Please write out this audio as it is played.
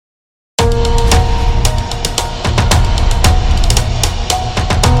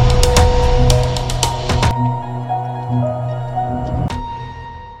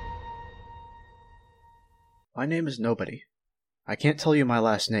My name is Nobody. I can't tell you my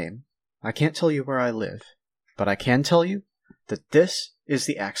last name. I can't tell you where I live. But I can tell you that this is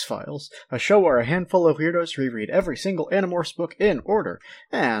the Axe Files, a show where a handful of weirdos reread every single Animorphs book in order.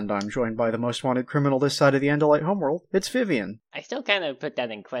 And I'm joined by the most wanted criminal this side of the Andalite homeworld. It's Vivian. I still kind of put that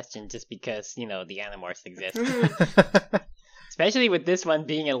in question just because, the Animorphs exist. Especially with this one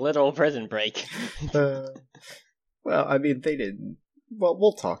being a literal prison break. Well, I mean, they didn't. Well,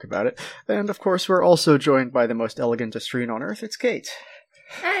 we'll talk about it. And, of course, we're also joined by the most elegant estrine on Earth. It's Kate.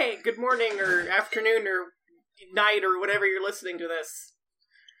 Hey, good morning, or afternoon, or night, or whatever you're listening to this.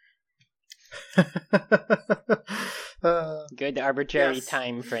 Good arbitrary yes.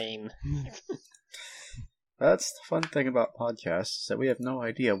 time frame. That's the fun thing about podcasts, is that we have no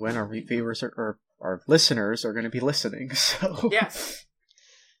idea when our viewers or our listeners are going to be listening, so... Yes.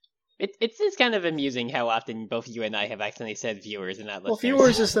 It's just kind of amusing how often both you and I have accidentally said viewers and not Well, listeners.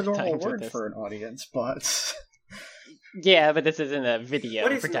 viewers is the normal times with word this. for an audience, but... Yeah, but this isn't a video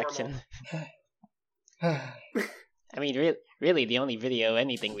What is protection. normal? I mean, really, the only video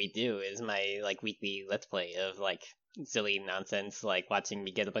anything we do is my weekly Let's Play of silly nonsense, like watching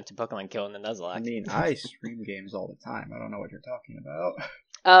me get a bunch of Pokemon kill in the Nuzlocke. I mean, I stream games all the time. I don't know what you're talking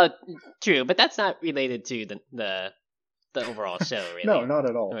about. True, but that's not related to the overall show, really. No, not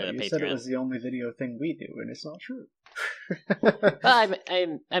at all. Or the You said it Patreon. was the only video thing we do, and it's not true.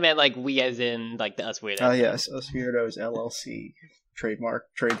 I meant we as in the Us Weirdos. Ah, yes, Us Weirdos LLC. Trademark,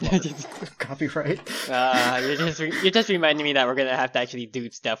 copyright. You're just reminding me that we're gonna have to actually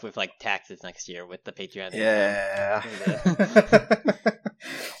do stuff with taxes next year with the Patreon. Yeah.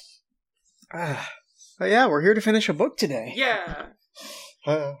 But yeah, we're here to finish a book today. Yeah.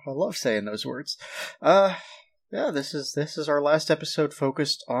 I love saying those words. Yeah, this is our last episode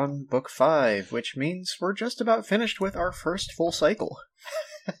focused on Book 5, which means we're just about finished with our first full cycle.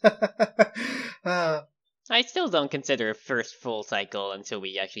 I still don't consider a first full cycle until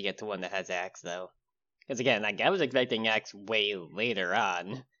we actually get to one that has Axe, though. Because again, I was expecting Axe way later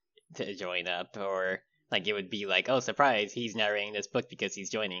on to join up, or it would be oh, surprise, he's narrating this book because he's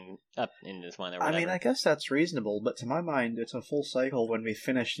joining up in this one, or whatever. I mean, I guess that's reasonable, but to my mind, it's a full cycle when we've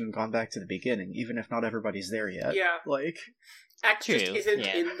finished and gone back to the beginning, even if not everybody's there yet. Yeah. Act True, just isn't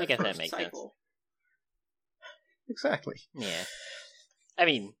yeah, in I the guess that first makes cycle. Exactly. Yeah. I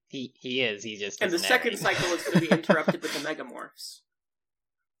mean, he is, he just And the doesn't second narrate. cycle is going to be interrupted with the Megamorphs.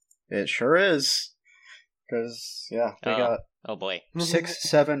 It sure is. Because, yeah, we got Oh boy. 6,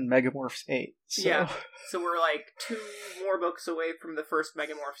 7, Megamorphs 8. So. Yeah. So we're 2 more books away from the first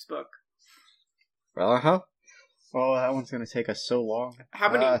Megamorphs book. Well, uh-huh. Oh, that one's going to take us so long.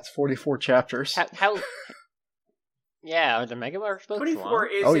 How many? It's 44 chapters. How Yeah, are the Megamorphs books 24 long?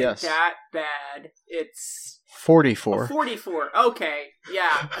 isn't yes. that bad. It's... 44. 44. Okay.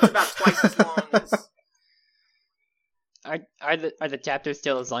 Yeah. That's about twice as long as... Are the chapters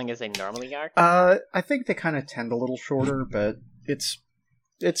still as long as they normally are? I think they kind of tend a little shorter, but it's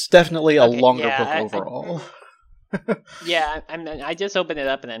definitely a longer yeah, book overall. Yeah, I just opened it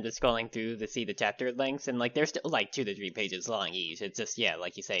up and I'm just scrolling through to see the chapter lengths, and they're still 2 to 3 pages long each. It's just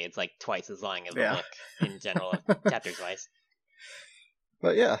like you say, it's twice as long as a Yeah. book in general, chapters wise.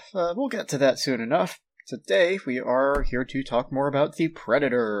 But yeah, we'll get to that soon enough. Today we are here to talk more about the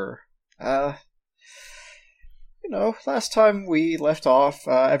Predator. Last time we left off,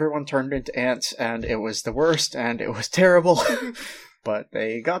 everyone turned into ants, and it was the worst, and it was terrible. But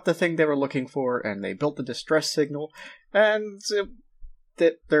they got the thing they were looking for, and they built the distress signal, and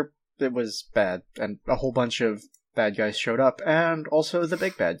it was bad, and a whole bunch of bad guys showed up, and also the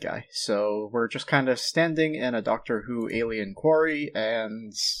big bad guy. So we're just kind of standing in a Doctor Who alien quarry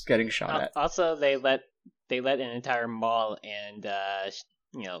and getting shot at. Also, they let an entire mall and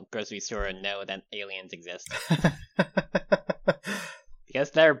grocery store know that aliens exist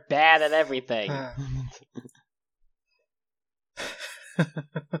because they're bad at everything.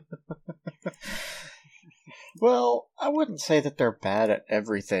 Well, I wouldn't say that they're bad at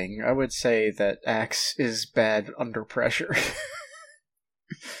everything. I would say that Axe is bad under pressure.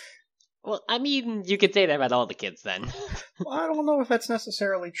 Well, I mean, you could say that about all the kids then. Well, I don't know if that's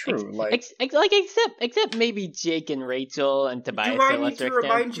necessarily true. Except maybe Jake and Rachel and Do Tobias. you to a mind me lesser to extent.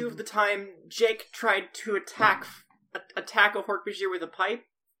 remind you of the time Jake tried to attack a Hork-Bajir with a pipe?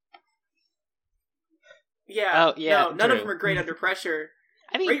 Yeah. Oh, yeah, No, none true. of them are great under pressure.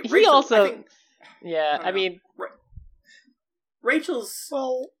 I mean, he Rachel, also. I think, Yeah, I I don't mean, Rachel's...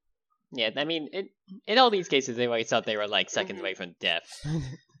 Well, yeah, I mean, in all these cases, they always thought they were seconds Mhm. away from death,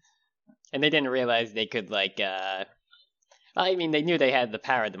 and they didn't realize they could I mean, they knew they had the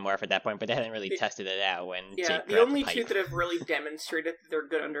power to morph at that point, but they hadn't really tested it out when. Yeah, Jake the grabbed only pipe. two that have really demonstrated that they're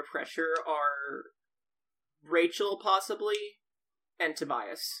good under pressure are Rachel, possibly, and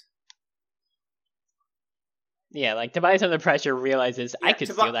Tobias. Yeah, like Tobias under pressure realizes I could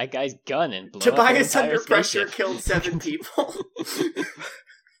steal that guy's gun and blow up Tobias an entire under pressure spaceship. killed 7 people.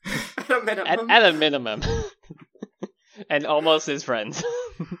 At a minimum. At a minimum. And almost his friends.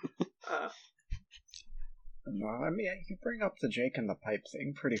 No, I mean, you bring up the Jake and the pipe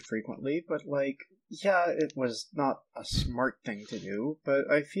thing pretty frequently, but, like, yeah, it was not a smart thing to do, but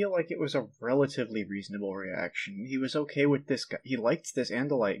I feel like it was a relatively reasonable reaction. He was okay with this guy. He liked this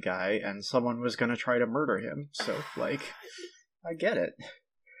Andalite guy, and someone was gonna try to murder him, so, like, I get it.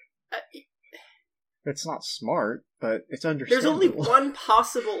 It's not smart, but it's understandable. There's only one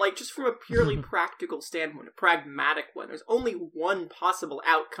possible, like, just from a purely practical standpoint, a pragmatic one, there's only one possible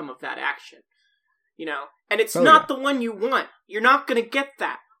outcome of that action. You know? And it's not the one you want. You're not gonna get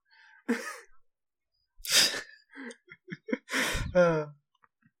that.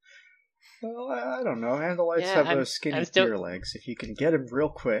 Well, I don't know. Andalites have those skinny deer legs. If you can get him real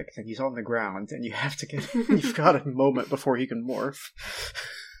quick, then he's on the ground, and you have to get. You've got a moment before he can morph.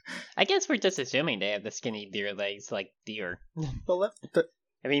 I guess we're just assuming they have the skinny deer legs like deer.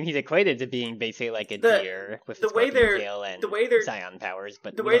 I mean, he's equated to being basically like a deer with the way tail and scion powers,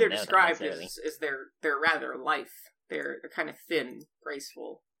 but the way they're described is they're rather lithe. They're kind of thin,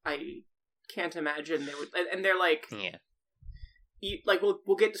 graceful. I can't imagine they would, and they're like, like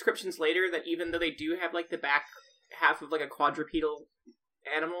we'll get descriptions later that even though they do have like the back half of like a quadrupedal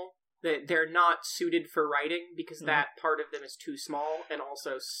animal, that they're not suited for riding because that part of them is too small and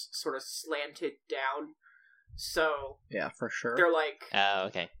also sort of slanted down. So yeah, for sure. They're like, oh,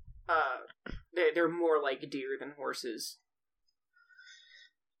 okay. They're more like deer than horses.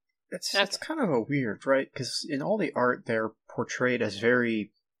 It's kind of a weird, right? Because in all the art, they're portrayed as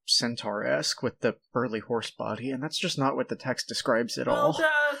very centaur-esque with the burly horse body, and that's just not what the text describes at all. The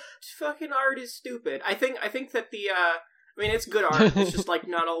fucking art is stupid. I think that the I mean, it's good art. It's just like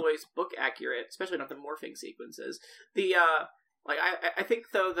not always book accurate, especially not the morphing sequences. The like I think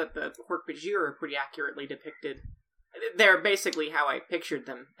though that the Hork-Bajir are pretty accurately depicted. They're basically how I pictured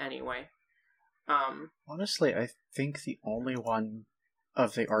them anyway. Honestly, I think the only one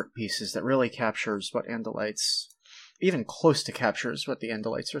of the art pieces that really captures what Andalites, even close to captures what the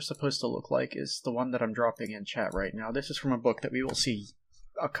Andalites are supposed to look like, is the one that I'm dropping in chat right now. This is from a book that we will see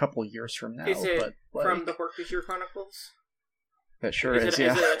a couple years from now. Is it but, like, from the Hork-Bajir Chronicles? That sure is,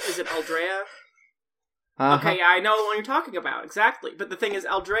 yeah. Is it Aldrea? Uh-huh. Okay, yeah, I know the one you're talking about, exactly. But the thing is,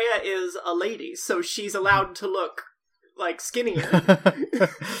 Aldrea is a lady, so she's allowed to look, like, skinnier.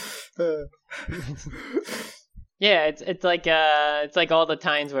 Yeah, it's like all the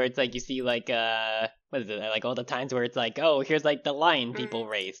times where it's like you see like what is it, like all the times where it's like, oh, here's like the lion people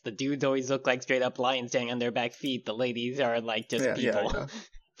race. The dudes always look like straight up lions standing on their back feet. The ladies are like just people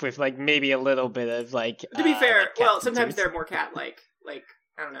with like maybe a little bit of like. To be fair, like well, sometimes they're more cat-like. Like,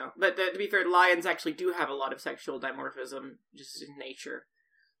 I don't know, but to be fair, lions actually do have a lot of sexual dimorphism just in nature.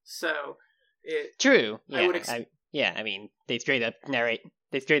 So true. Yeah, I would I mean, they straight up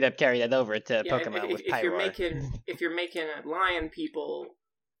carry that over to Pokemon with Pyroar. If you're making a lion people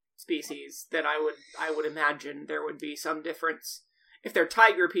species, then I would imagine there would be some difference. If they're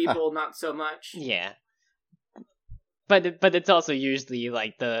tiger people, not so much. Yeah. But it's also usually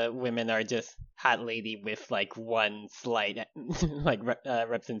like the women are just hot lady with like one slight like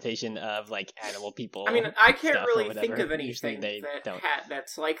representation of like animal people. I mean, I can't really think of anything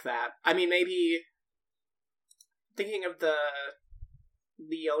that's like that. I mean, maybe thinking of the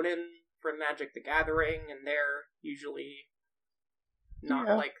Leonin from Magic the Gathering, and they're usually not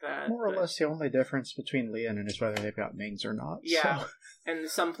like that. More or less the only difference between Leonin is whether they've got mains or not. Yeah, so. And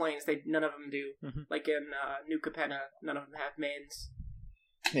some planes, none of them do. Mm-hmm. Like in New Capenna, none of them have mains.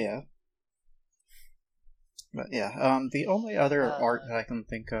 Yeah. But yeah, the only other art that I can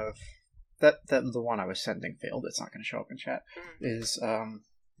think of, that the one I was sending failed, it's not going to show up in chat, is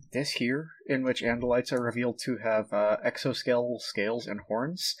this here, in which Andalites are revealed to have exoskeletal scales and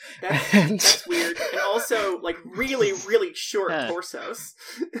horns. That's weird. And also, like, really, really short torsos.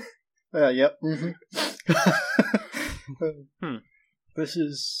 Yep. Mm-hmm. This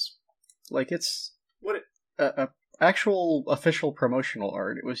is, like, it's a actual official promotional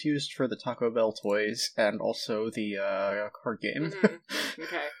art. It was used for the Taco Bell toys and also the card game. Mm-hmm.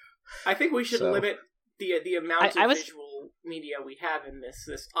 Okay. I think we should limit the amount of visual media we have in this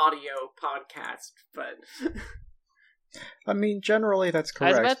audio podcast, but I mean, generally that's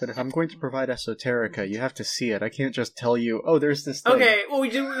correct, but if I'm going to provide esoterica, you have to see it. I can't just tell you, oh, there's this thing. Okay, well, we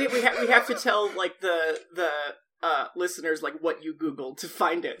have to tell, like, the listeners, like, what you Googled to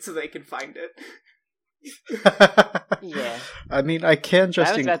find it, so they can find it. Yeah. I mean, I can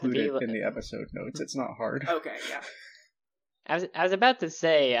just include it in the episode notes. It's not hard. Okay, yeah. I was about to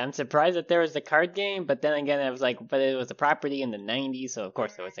say, I'm surprised that there was a card game, but then again, I was like, but it was a property in the 90s, so of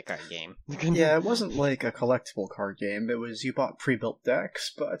course there was a card game. Yeah, it wasn't like a collectible card game. It was, you bought pre-built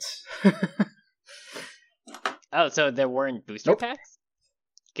decks, but... Oh, so there weren't booster packs?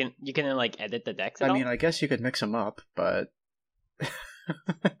 You can like, edit the decks at all? I mean, I guess you could mix them up, but...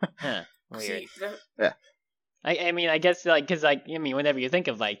 Huh. Weird. Yeah. I mean, I guess, like, because, like, I mean, whenever you think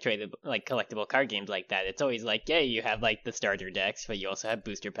of, like, collectible card games like that, it's always like, yeah, you have, like, the starter decks, but you also have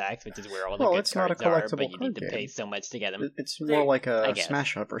booster packs, which is where all the good cards are, but you need to pay so much to get them. It's more like a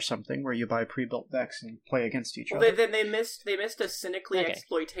smash-up or something, where you buy pre-built decks and play against each other. Then they missed a cynically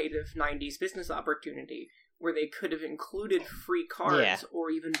exploitative 90s business opportunity, where they could have included free cards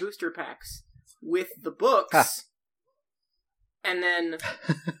or even booster packs with the books, and then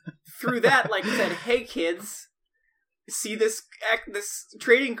through that, like, said, hey, kids... See this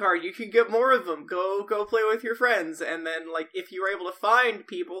trading card, you can get more of them. Go play with your friends. And then, like, if you were able to find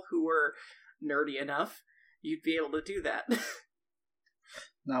people who were nerdy enough, you'd be able to do that.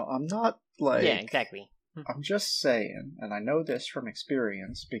 Now, I'm not, like... Yeah, exactly. I'm just saying, and I know this from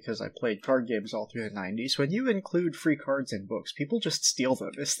experience, because I played card games all through the 90s, when you include free cards in books, people just steal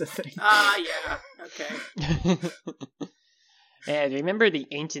them, is the thing. Yeah, okay. And remember the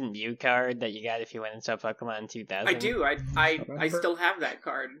Ancient Mew card that you got if you went and saw Pokemon 2000? I do. I still have that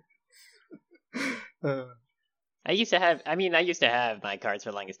card. I used to have my cards for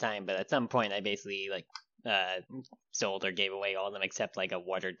the longest time, but at some point I basically, like, sold or gave away all of them except, like, a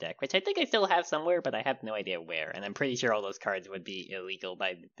water deck, which I think I still have somewhere, but I have no idea where. And I'm pretty sure all those cards would be illegal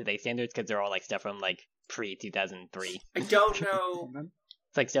by today's standards because they're all, like, stuff from, like, pre-2003. I don't know.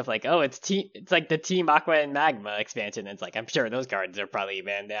 It's like stuff like, oh, it's like the Team Aqua and Magma expansion. It's like, I'm sure those cards are probably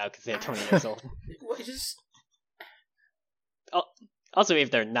banned now because they're 20 years old. Also,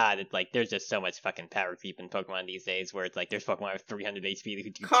 if they're not, it's like, there's just so much fucking power creep in Pokemon these days where it's like, there's Pokemon with 300 HP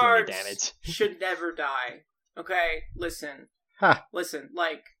who do 200 damage. Should never die. Okay? Listen. Listen,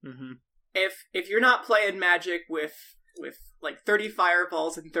 like, if you're not playing Magic with like, 30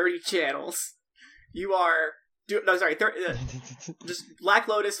 fireballs and 30 channels, you are... just Black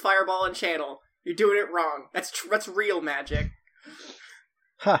Lotus, Fireball, and Channel. You're doing it wrong. That's real Magic.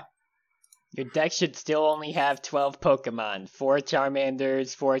 Your deck should still only have 12 Pokemon. 4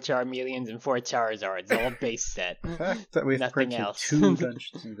 Charmanders, 4 Charmeleons, and 4 Charizards. All base set. The fact that we've printed else. 2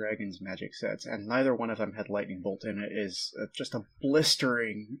 Dungeons & Dragons Magic sets, and neither one of them had Lightning Bolt in it, is just a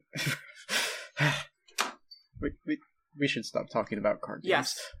blistering... we should stop talking about card games.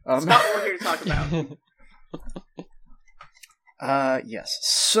 Yes. It's not what we're here to talk about. Yes.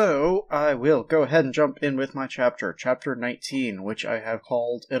 So, I will go ahead and jump in with my chapter 19, which I have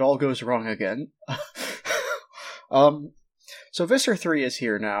called It All Goes Wrong Again. So Visser 3 is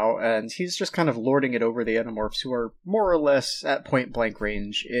here now, and he's just kind of lording it over the Animorphs, who are more or less at point-blank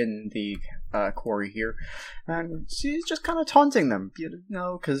range in the quarry here. And he's just kind of taunting them, you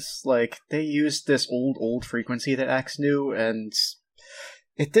know, because, like, they used this old frequency that Axe knew, and...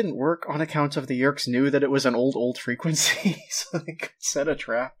 it didn't work on account of the Yeerks knew that it was an old frequency, so they could set a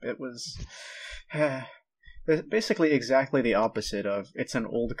trap. It was basically exactly the opposite of it's an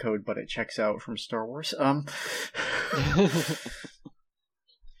old code, but it checks out from Star Wars.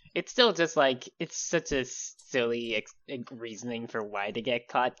 It's still just like, it's such a silly reasoning for why they get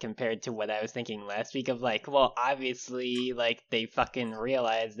caught compared to what I was thinking last week of like, well, obviously, like, they fucking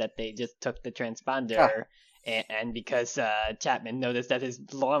realized that they just took the transponder... And because Chapman noticed that his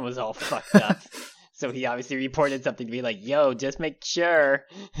lawn was all fucked up, so he obviously reported something to be like, yo, just make sure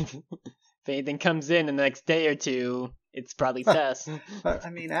if anything comes in the next day or two, it's probably sus. I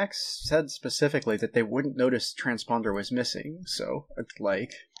mean, Axe said specifically that they wouldn't notice transponder was missing, so it's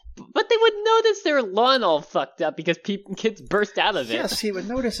like... But they would notice their lawn all fucked up because kids burst out of it. Yes, he would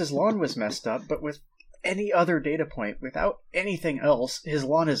notice his lawn was messed up, but with any other data point, without anything else, his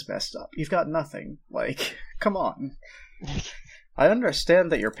lawn is messed up. You've got nothing. Like, come on. I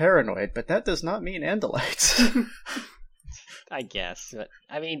understand that you're paranoid, but that does not mean Andalites. I guess. But,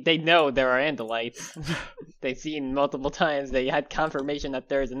 I mean, they know there are Andalites. They've seen multiple times. They had confirmation that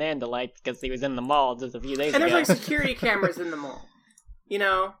there's an Andalite because he was in the mall just a few days ago. And there's, like, security cameras in the mall. You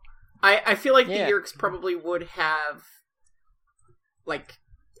know? I feel like the Yeerks probably would have, like...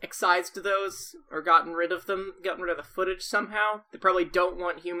 excised those or gotten rid of the footage somehow. They probably don't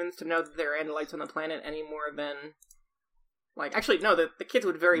want humans to know that there are Andalites on the planet any more than, like, actually no, the kids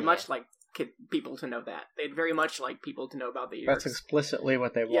would very much like people to know that. They'd very much like people to know about the Yeerks. That's explicitly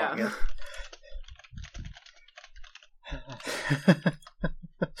what they want. Yeah.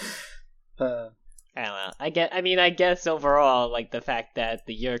 I don't know. I guess overall, like, the fact that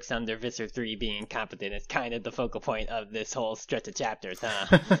the Yeerks under Visser 3 being incompetent is kind of the focal point of this whole stretch of chapters,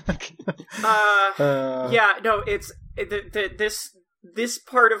 huh? Yeah, no, it's this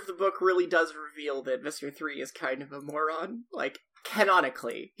part of the book really does reveal that Visser 3 is kind of a moron, like,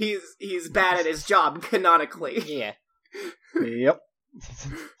 canonically. He's bad at his job, canonically. Yeah. Yep.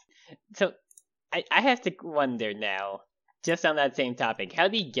 So, I have to wonder now, just on that same topic, how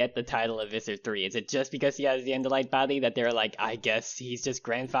did he get the title of Visser 3? Is it just because he has the Andalite body that they're like, I guess he's just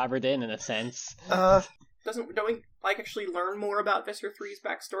grandfathered in a sense? Don't we, like, actually learn more about Visser 3's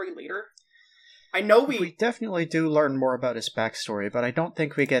backstory later? I know we definitely do learn more about his backstory, but I don't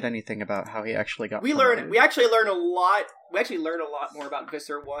think we get anything about how he actually got promoted. We actually learn a lot more about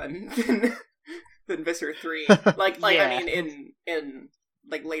Visser 1 than Visser 3. Like yeah. I mean in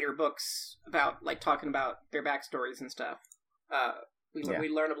like later books about, like, talking about their backstories and stuff. We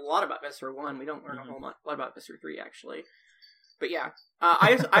learn a lot about Visser 1. We don't learn a whole lot about Visser 3 actually. But yeah,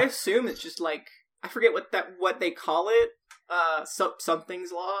 I assume it's just like, I forget what they call it,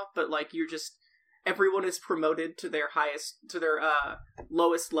 something's law, but like everyone is promoted to their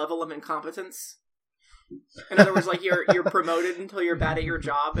lowest level of incompetence. In other words, like, you're promoted until you're bad at your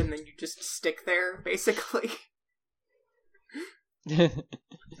job, and then you just stick there, basically.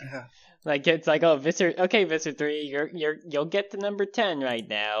 Like, it's like, oh, Visser 3, you'll get to number 10 right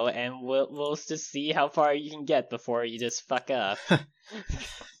now, and we'll just see how far you can get before you just fuck up.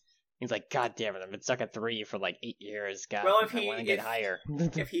 He's like, God damn it, I've been stuck at 3 for like 8 years. God, well, I want to get higher.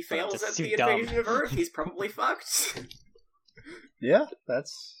 If he fails at the invasion of Earth, he's probably fucked. Yeah,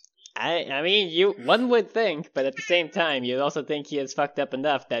 that's... I mean, one would think, but at the same time, you'd also think he is fucked up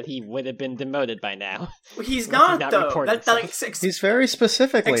enough that he would have been demoted by now. Well, he's not though. He's very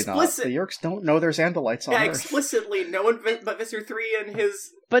specifically not. The Yeerks don't know there's Andalites on Earth. Explicitly, no one but Visser 3 and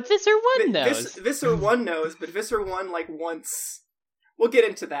his... But Visser 1 knows. Visser 1 knows, but Visser 1, like, once... We'll get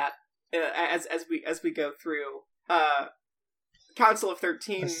into that as we go through. Council of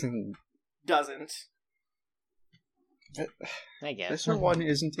 13 doesn't. I guess. Visser 1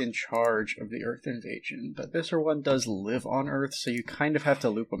 isn't in charge of the Earth invasion, but Visser 1 does live on Earth, so you kind of have to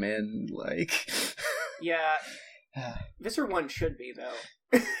loop him in, like... Yeah. Visser 1 should be,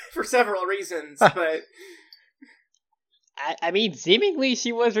 though. For several reasons, but... I mean, seemingly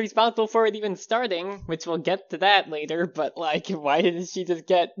she was responsible for it even starting, which we'll get to that later, but, like, why didn't she just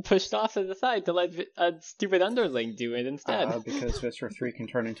get pushed off to the side to let a stupid underling do it instead? Because Visser 3 can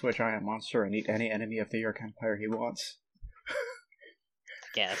turn into a giant monster and eat any enemy of the Yeerk Empire he wants. I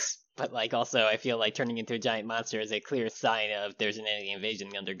guess. But, like, also, I feel like turning into a giant monster is a clear sign of there's an enemy invasion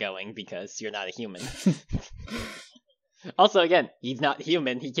undergoing, because you're not a human. Also, again, he's not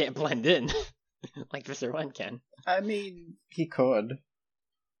human, he can't blend in. Like Visser 1 can. I mean, he could.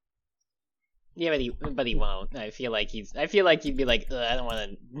 Yeah, but he won't. I feel like he'd be like, I don't want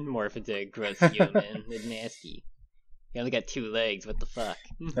to morph into a gross human. It's nasty. You only got 2 legs. What the fuck?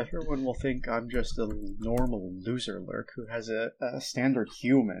 Everyone will think I'm just a normal loser lurk who has a standard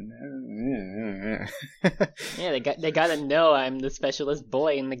human. Yeah, they gotta know I'm the specialist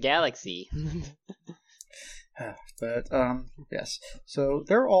boy in the galaxy. But, yes. So,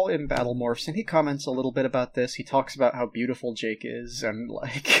 they're all in battle morphs, and he comments a little bit about this. He talks about how beautiful Jake is, and,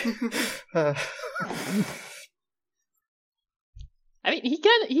 like... I mean,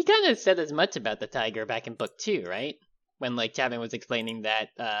 he kind of said as much about the tiger back in book 2, right? When, like, Chapman was explaining that,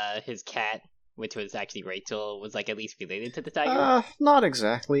 his cat, which was actually Rachel, was, like, at least related to the tiger? Not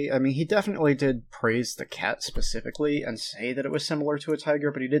exactly. I mean, he definitely did praise the cat specifically and say that it was similar to a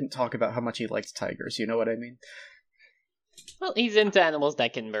tiger, but he didn't talk about how much he liked tigers, you know what I mean? Well, he's into animals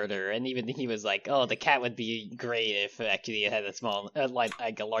that can murder, and even he was like, oh, the cat would be great if actually it had a small,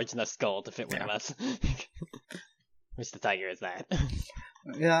 like a large enough skull to fit one of us. Which the tiger is that.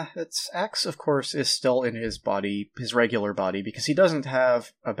 Yeah, Axe, of course, is still in his body, his regular body, because he doesn't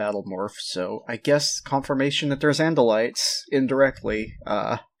have a battle morph, so I guess confirmation that there's Andalites, indirectly.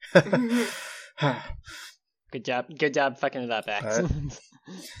 Good job fucking it up, Axe.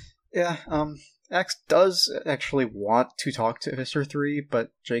 Yeah, Axe does actually want to talk to Visser 3,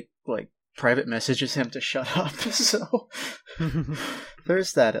 but Jake, like, private messages him to shut up, so...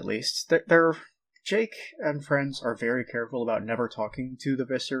 There's that, at least. Jake and friends are very careful about never talking to the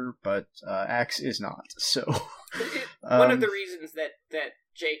Visser, but Axe is not, so... One of the reasons that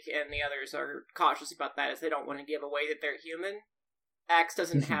Jake and the others are cautious about that is they don't want to give away that they're human. Axe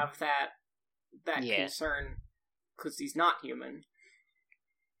doesn't have that concern, because he's not human.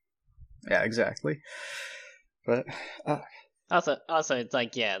 Yeah, exactly. But, Also, it's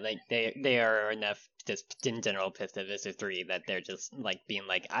like, yeah, like they are enough just in general pissed at Visser 3 that they're just like being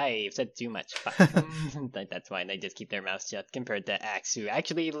like, I said too much. That's why they just keep their mouths shut compared to Axe, who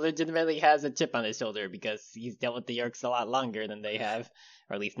actually legitimately has a chip on his shoulder because he's dealt with the Yeerks a lot longer than they have,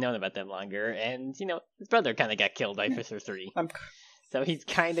 or at least known about them longer. And his brother kind of got killed by Visser 3, so he's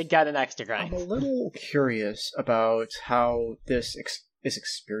kind of got an extra grind. I'm a little curious about how this is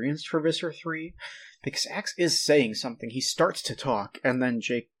experienced for Visser 3. Because Axe is saying something, he starts to talk, and then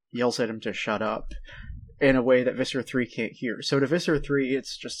Jake yells at him to shut up in a way that Visser 3 can't hear. So to Visser 3,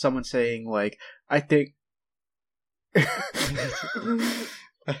 it's just someone saying, like, I think...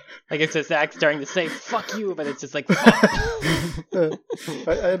 Like it's just Axe starting to say, fuck you, but it's just like, fuck.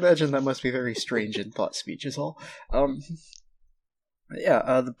 I imagine that must be very strange in thought speech is all.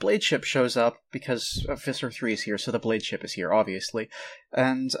 The Blade Ship shows up because Visser 3 is here, so the Blade Ship is here, obviously.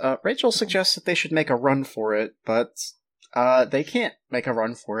 And Rachel suggests that they should make a run for it, but they can't make a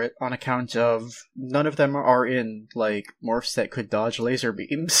run for it on account of none of them are in, like, morphs that could dodge laser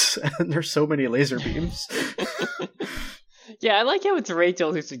beams, and there's so many laser beams. Yeah, I like how it's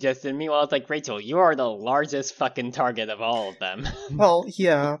Rachel who suggested. Meanwhile, it's like, Rachel, you are the largest fucking target of all of them. Well,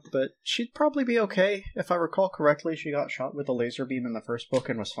 yeah, but she'd probably be okay. If I recall correctly, she got shot with a laser beam in the first book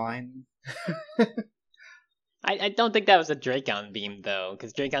and was fine. I don't think that was a Dracon beam, though,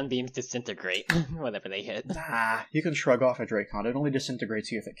 because Dracon beams disintegrate whenever they hit. Nah, you can shrug off a Dracon. It only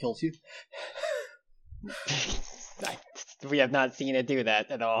disintegrates you if it kills you. We have not seen it do that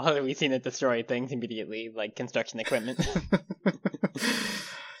at all. We've seen it destroy things immediately, like construction equipment.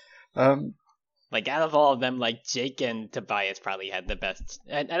 Like, out of all of them, like, Jake and Tobias probably had the best,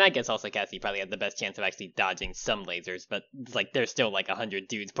 and I guess also Cassie probably had the best chance of actually dodging some lasers, but, like, there's still, like, 100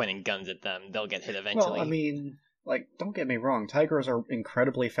 dudes pointing guns at them. They'll get hit eventually. Well, I mean, like, don't get me wrong, tigers are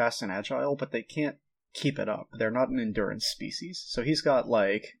incredibly fast and agile, but they can't keep it up. They're not an endurance species. So he's got,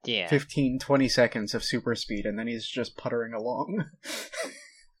 like, 15-20 seconds of super speed, and then he's just puttering along.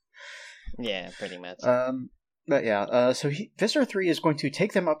 Yeah, pretty much. But yeah, so Visser 3 is going to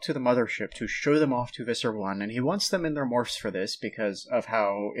take them up to the mothership to show them off to Visser 1, and he wants them in their morphs for this because of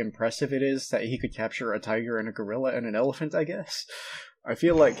how impressive it is that he could capture a tiger and a gorilla and an elephant, I guess. I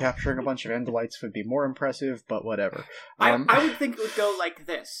feel like capturing a bunch of Andalites would be more impressive, but whatever. I would think it would go like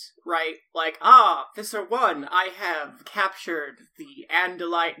this, right? Like, Visser 1, I have captured the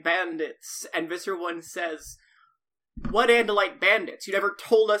Andalite bandits, and Visser 1 says, what Andalite bandits? You never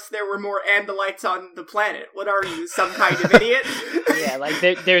told us there were more Andalites on the planet. What are you, some kind of idiot? Yeah, like,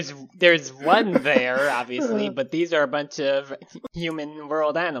 there's one there, obviously, but these are a bunch of human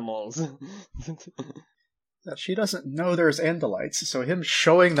world animals. She doesn't know there's Andalites, so him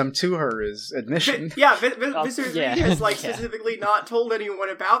showing them to her is admission. Yeah, Visser 3 has, like, specifically not told anyone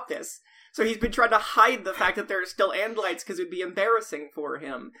about this. So he's been trying to hide the fact that there are still Andalites because it would be embarrassing for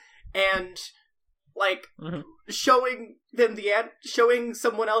him. And, like, showing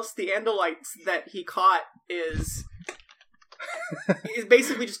someone else the Andalites that he caught is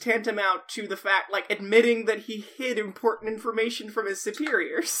basically just tantamount to the fact, like, admitting that he hid important information from his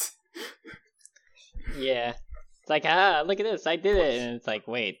superiors. Yeah. It's like, look at this, I did it. And it's like,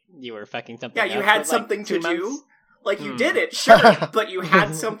 wait, you were fucking something Yeah, you else had for, something like, to 2 months? do? Like, you did it, sure, but you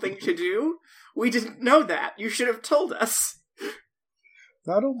had something to do? We didn't know that. You should have told us.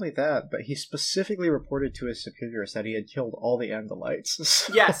 Not only that, but he specifically reported to his superiors that he had killed all the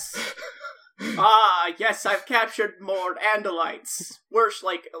Andalites. Yes. Yes, I've captured more Andalites. Worse,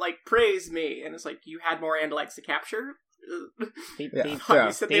 like, praise me. And it's like, you had more Andalites to capture? These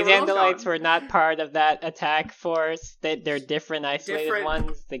Andalites were not part of that attack force. They're different isolated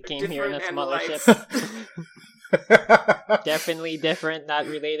ones that came here in a smaller ship. Definitely different, not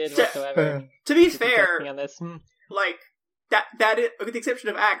related whatsoever. To be fair, on this. Like, that is, with the exception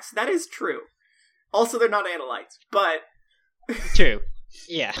of Axe, that is true. Also, they're not Andalites, but... True.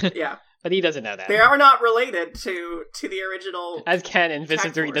 Yeah. Yeah. But he doesn't know that. They are not related to the original... As canon, Visser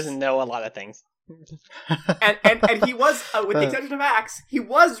 3 doesn't know a lot of things. and he was, with the exception of Axe, he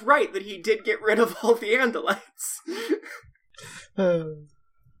was right that he did get rid of all the Andalites.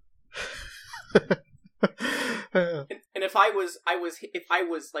 And if I was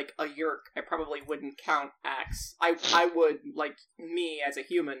like a Yeerk, I probably wouldn't count Axe. I would, like, me as a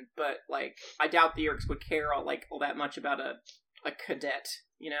human, but, like, I doubt the Yeerks would care all that much about a cadet,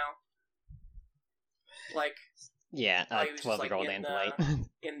 you know? Like, yeah, a 12-year-old Andalite.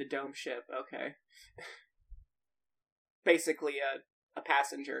 In the dome ship, okay. Basically a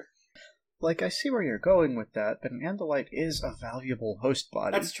passenger. Like, I see where you're going with that, but an Andalite is a valuable host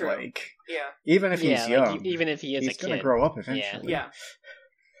body. That's true. Like, yeah. Even if he's young. Even if he is a kid. He's going to grow up eventually. Yeah.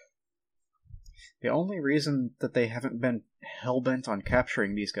 The only reason that they haven't been hell-bent on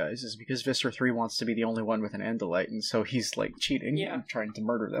capturing these guys is because Visser 3 wants to be the only one with an Andalite, and so he's, like, cheating and trying to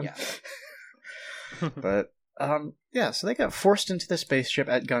murder them. Yeah. But, so they got forced into the spaceship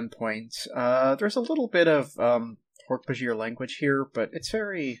at gunpoint. There's a little bit of, Hork-Bajir language here, but it's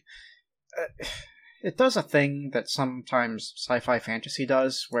very... it does a thing that sometimes sci-fi fantasy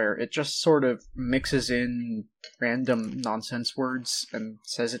does, where it just sort of mixes in random nonsense words and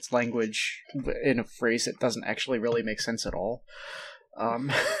says its language in a phrase that doesn't actually really make sense at all. I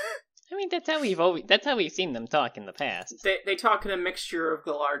mean, that's how we've seen them talk in the past. They talk in a mixture of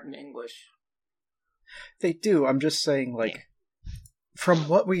Galard and English. They do. I'm just saying, like, from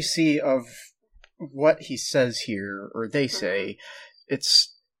what we see of what he says here, or they say,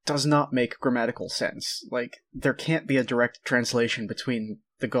 it's does not make grammatical sense. Like, there can't be a direct translation between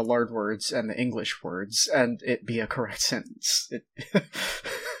the Galard words and the English words, and it be a correct sentence.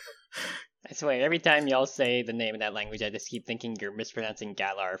 I swear, every time y'all say the name of that language, I just keep thinking you're mispronouncing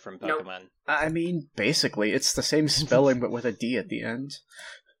Galar from Pokemon. Nope. I mean, basically, it's the same spelling, but with a D at the end.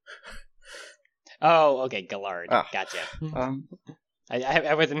 Oh, okay, Galard. Gotcha.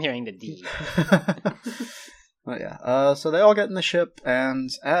 I wasn't hearing the D. So they all get in the ship, and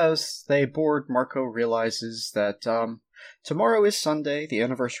as they board, Marco realizes that tomorrow is Sunday, the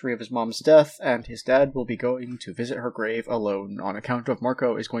anniversary of his mom's death, and his dad will be going to visit her grave alone on account of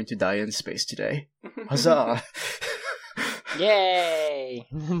Marco is going to die in space today. Huzzah! Yay!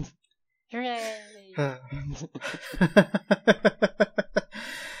 Hooray!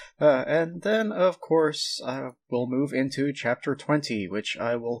 And then, of course, we'll move into Chapter 20, which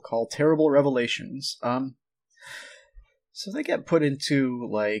I will call Terrible Revelations. So they get put into,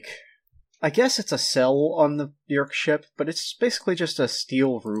 like, I guess it's a cell on the Yeerk ship, but it's basically just a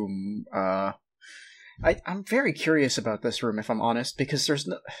steel room. I'm very curious about this room, if I'm honest, because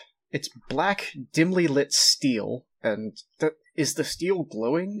it's black, dimly lit steel, and is the steel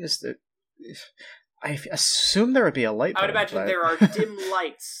glowing? I assume there would be a light bulb. I would imagine there are dim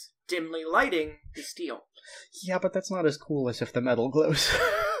lights, dimly lighting the steel. Yeah, but that's not as cool as if the metal glows.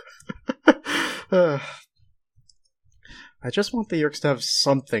 I just want the Yeerks to have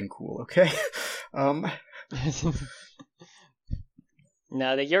something cool, okay?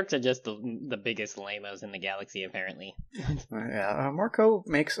 No, the Yeerks are just the biggest lamos in the galaxy, apparently. Marco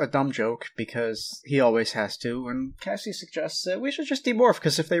makes a dumb joke, because he always has to, and Cassie suggests that we should just demorph,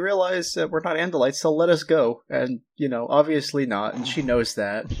 because if they realize that we're not Andalites, they'll let us go. And, obviously not, and she knows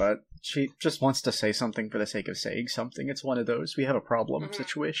that, but she just wants to say something for the sake of saying something. It's one of those we have a problem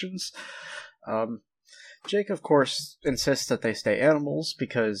situations. Jake, of course, insists that they stay animals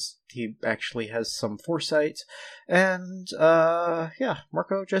because he actually has some foresight. And,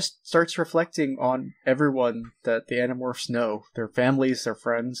 Marco just starts reflecting on everyone that the Animorphs know. Their families, their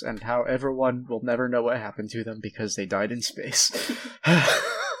friends, and how everyone will never know what happened to them because they died in space. I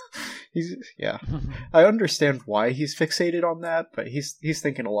understand why he's fixated on that, but he's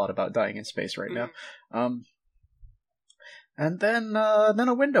thinking a lot about dying in space right now. And then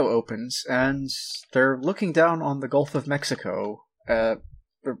a window opens, and they're looking down on the Gulf of Mexico.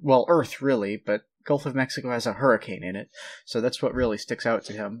 Earth, really, but Gulf of Mexico has a hurricane in it, so that's what really sticks out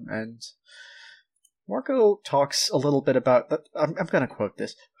to him. And Marco talks a little bit about... I'm going to quote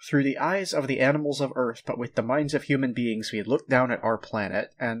this. "Through the eyes of the animals of Earth, but with the minds of human beings, we look down at our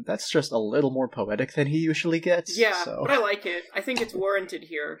planet." And that's just a little more poetic than he usually gets. Yeah, but I like it. I think it's warranted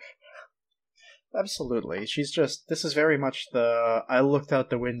here. Absolutely. This is very much I looked out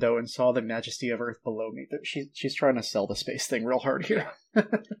the window and saw the majesty of Earth below me. She's trying to sell the space thing real hard here.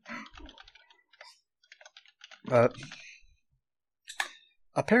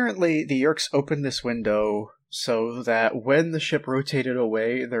 Apparently, the Yeerks opened this window so that when the ship rotated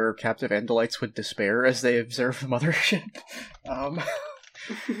away, their captive Andalites would despair as they observed the mothership.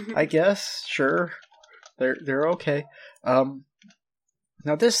 I guess, sure. They're okay.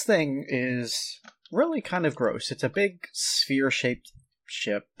 Now, this thing is really kind of gross. It's a big sphere-shaped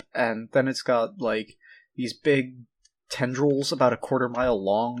ship, and then it's got, like, these big tendrils about a quarter-mile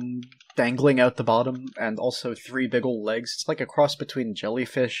long dangling out the bottom, and also 3 big old legs. It's like a cross between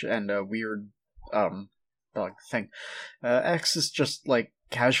jellyfish and a weird, dog thing. X is just, like,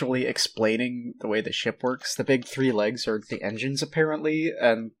 casually explaining the way the ship works. The big 3 legs are the engines, apparently,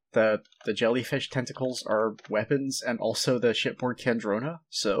 and the jellyfish tentacles are weapons, and also the shipboard Kandrona,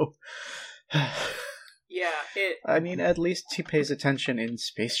 so... I mean, at least he pays attention in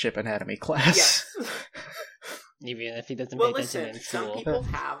spaceship anatomy class. Yes. Even if he doesn't pay attention in school. Some people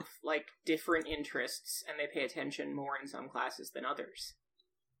have, like, different interests, and they pay attention more in some classes than others.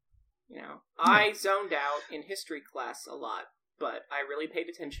 I zoned out in history class a lot, but I really paid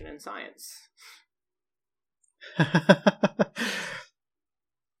attention in science.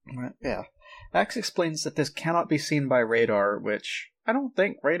 Yeah. Axe explains that this cannot be seen by radar, which I don't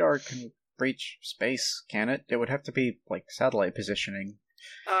think radar can reach space, can it? It would have to be, like, satellite positioning.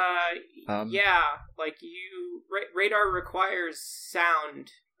 Yeah, like, radar requires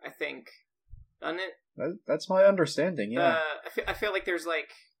sound, I think, doesn't it? That's my understanding, yeah. I feel like there's, like,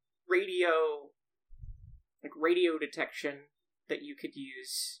 radio detection that you could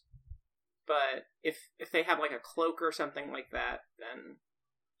use, but if they have, like, a cloak or something like that, then,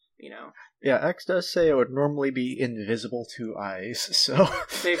 you know. Yeah, X does say it would normally be invisible to eyes, so...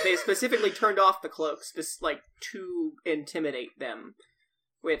 they specifically turned off the cloaks, like, to intimidate them,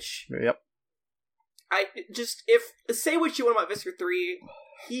 which... Yep. Say what you want about Visser 3,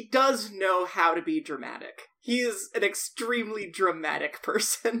 he does know how to be dramatic. He is an extremely dramatic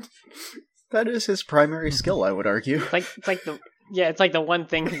person. That is his primary skill, I would argue. It's like the one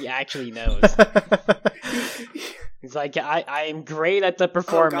thing he actually knows. He's like, I am great at the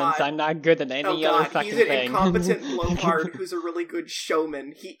performance. I'm not good at any other fucking thing. He's an incompetent blowhard who's a really good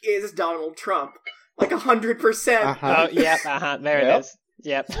showman. He is Donald Trump, like 100%. Oh, yep, there it is.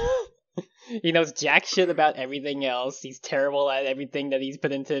 Yep. He knows jack shit about everything else. He's terrible at everything that he's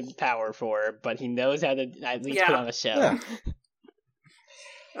put into power for, but he knows how to at least put on a show.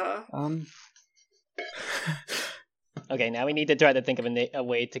 Yeah. Okay, now we need to try to think of a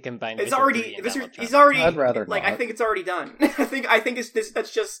way to combine. He's already. I'd rather like. not. I think it's already done. I think it's this.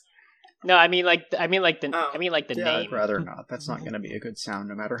 That's just. No, I mean the name. I'd rather not. That's not going to be a good sound,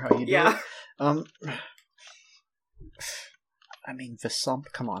 no matter how you do it. I mean,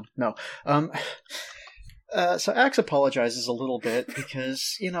 Visump, come on. No. So Axe apologizes a little bit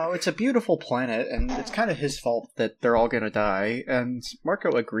because, it's a beautiful planet and it's kind of his fault that they're all gonna die. And Marco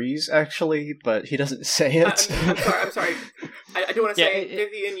agrees, actually, but he doesn't say it. I'm sorry. I do want to say,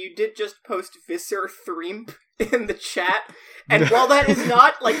 Vivian, you did just post Visser Threemp in the chat. And while that is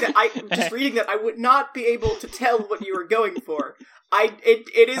not, just reading that, I would not be able to tell what you were going for.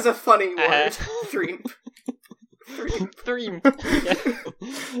 It is a funny word, Threemp. Threemp.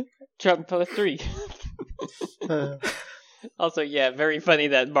 Yeah. Trump 3. Also, very funny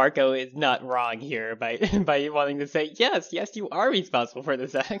that Marco is not wrong here by wanting to say, yes, you are responsible for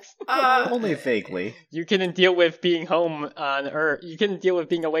this act. Only vaguely. You can deal with being home on Earth. You can deal with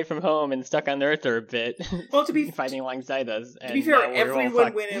being away from home and stuck on Earth for a bit. Well, to be fighting alongside us. To be fair,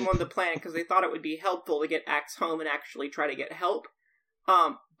 everyone went in on the planet because they thought it would be helpful to get Axe home and actually try to get help.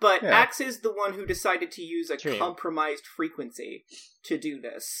 But Axe is the one who decided to use a compromised frequency to do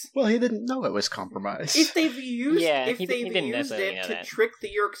this. Well, he didn't know it was compromised. If they've used it to trick the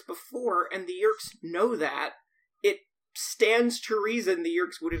Yeerks before, and the Yeerks know that, it stands to reason the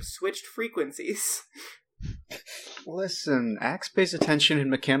Yeerks would have switched frequencies. Listen, Axe pays attention in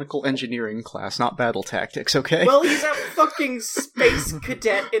mechanical engineering class, not battle tactics, okay? Well, he's a fucking space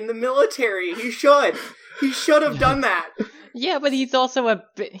cadet in the military. He should have done that. Yeah, but he's also a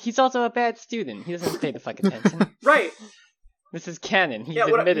bad student. He doesn't pay the fuck attention. Right. This is canon. He's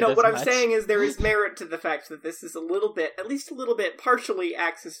admitted as what much. I'm saying is there is merit to the fact that this is at least a little bit, partially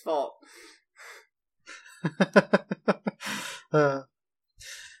Axe's fault.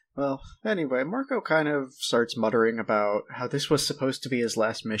 Well, anyway, Marco kind of starts muttering about how this was supposed to be his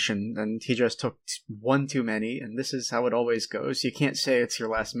last mission, and he just took one too many, and this is how it always goes. You can't say it's your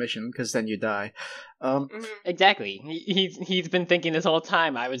last mission, because then you die. Exactly. He's been thinking this whole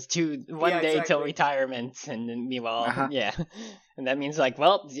time, I was one day till retirement, and then meanwhile, And that means,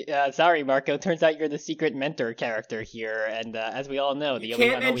 sorry, Marco, turns out you're the secret mentor character here, and as we all know, the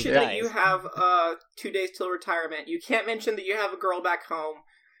only one always dies. You can't mention that you have 2 days till retirement. You can't mention that you have a girl back home.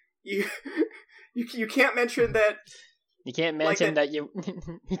 You can't mention that. You can't mention that you.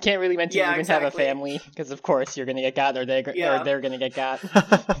 You can't really mention you even have a family because, of course, you're gonna get got, or they're gonna get got.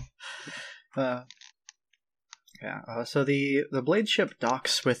 So the Blade ship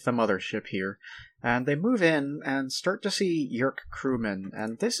docks with the mothership here, and they move in and start to see Yeerk crewmen,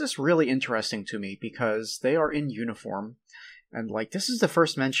 and this is really interesting to me because they are in uniform. And, this is the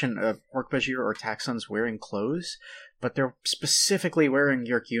first mention of Hork-Bajir or Taxxons wearing clothes, but they're specifically wearing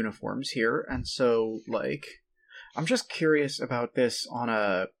Yeerk uniforms here, and so, I'm just curious about this on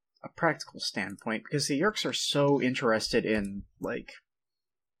a practical standpoint, because the Yeerks are so interested in,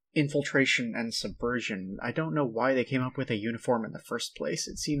 infiltration and subversion. I don't know why they came up with a uniform in the first place.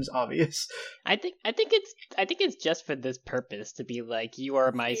 It seems obvious. I think it's just for this purpose to be you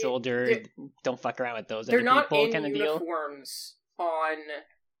are my soldier. Don't fuck around with those other people. They're not in uniforms on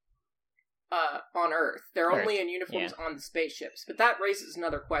Earth. They're only in uniforms on the spaceships. But that raises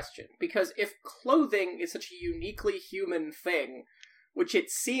another question, because if clothing is such a uniquely human thing, which it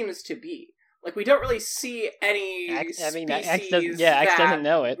seems to be, Like, we don't really see any Ax species doesn't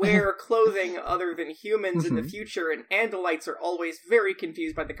know it. wear clothing other than humans in the future, and Andalites are always very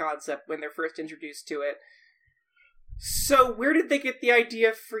confused by the concept when they're first introduced to it. So, where did they get the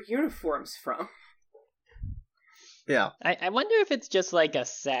idea for uniforms from? Yeah. I wonder if it's just like a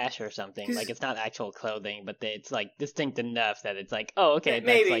sash or something. Like, it's not actual clothing, but it's like distinct enough that it's like, oh, okay,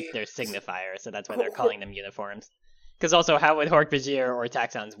 that's like their signifier, so that's why they're calling them uniforms. Because also, how would Hork-Bajir or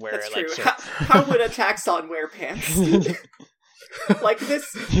Taxxons wear, that's like, true. shirts? How would a Taxxon wear pants? Like this?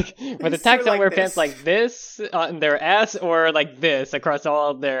 Would a Taxxon wear pants like this on their ass, or like this across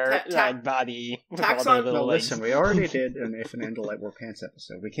all their body? Taxxon? No, listen, we already did an If an Andalite Wore Pants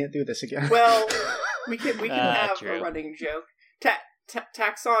episode. We can't do this again. Well, we can have true. a running joke.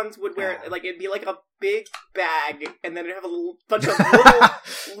 Taxxons would wear, like, it'd be like a big bag, and then it'd have a bunch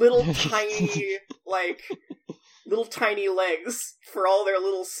of little tiny, like, little tiny legs for all their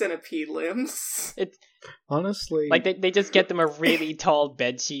little centipede limbs. Honestly, like they just get them a really tall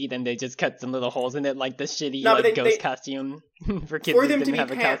bed sheet and they just cut some little holes in it, like the shitty ghost costume for kids. For them to be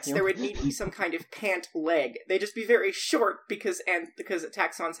pants, there would need to be some kind of pant leg. They'd just be very short because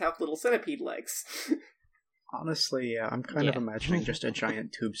Taxxons have little centipede legs. Honestly, yeah, I'm kind of imagining just a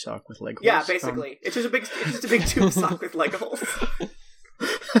giant tube sock with leg holes. Yeah, basically, it's just a big tube sock with leg holes.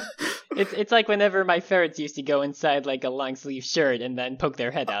 It's like whenever my ferrets used to go inside like a long sleeve shirt and then poke their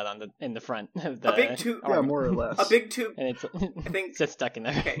head out in the front of the a big tube, yeah, more or less. A big tube, and it's I think just stuck in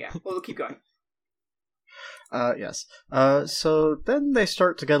there. Okay, yeah, well, we'll keep going. Yes. So then they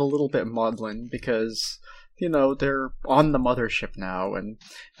start to get a little bit maudlin because, you know, they're on the mothership now, and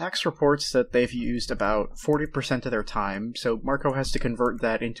Ax reports that they've used about 40% of their time, so Marco has to convert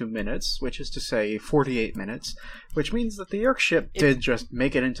that into minutes, which is to say 48 minutes, which means that the Earthship did just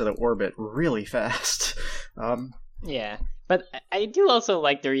make it into the orbit really fast. Yeah, but I do also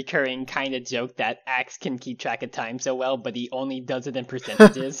like the recurring kind of joke that Ax can keep track of time so well, but he only does it in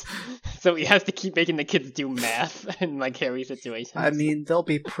percentages, so he has to keep making the kids do math in like hairy situations. I mean, they'll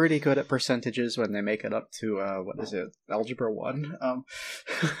be pretty good at percentages when they make it up to, Algebra 1.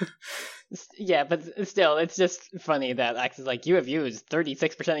 Yeah, but still, it's just funny that Ax is like, you have used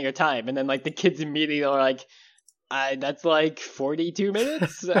 36% of your time, and then like the kids immediately are like, that's like 42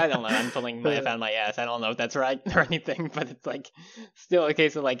 minutes? I don't know, I'm pulling math out of my ass. I don't know if that's right or anything, but it's like, still a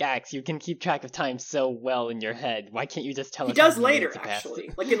case of like, Ax, you can keep track of time so well in your head. Why can't you just tell us? He does later, actually.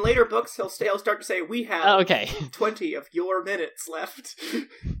 Like in later books, he'll start to say, we have 20 of your minutes left.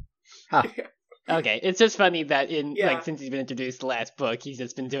 Huh. Okay, it's just funny that since he's been introduced last book, he's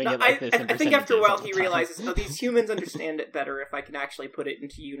just been doing it like this. I think after a while he realizes, oh, these humans understand it better if I can actually put it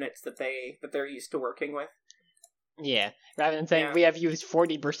into units that they're used to working with. Yeah, rather than saying we have used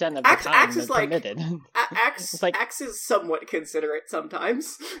 40% of the time Ax is like, permitted. Ax is somewhat considerate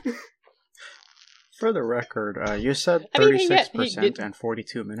sometimes. For the record, you said 36% and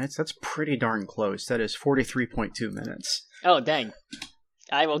 42 minutes. That's pretty darn close. That is 43.2 minutes. Oh, dang.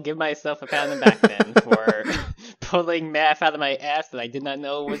 I will give myself a pat on the back then for pulling math out of my ass that I did not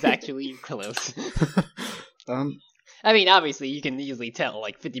know was actually close. I mean, obviously, you can easily tell,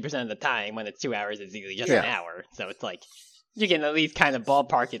 like, 50% of the time when it's 2 hours is easily just an hour. So it's like, you can at least kind of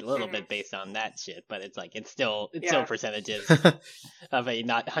ballpark it a little bit based on that shit. But it's like, it's still percentages of a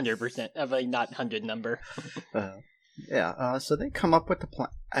not 100%, of a not 100 number. So they come up with the plan.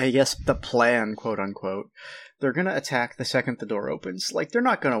 I guess the plan, quote unquote. They're gonna attack the second the door opens. Like, they're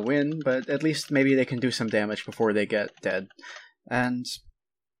not gonna win, but at least maybe they can do some damage before they get dead. And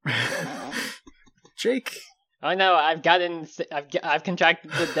Jake. Oh no! I've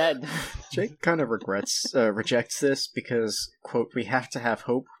contracted the dead. Jake kind of rejects this because, quote, we have to have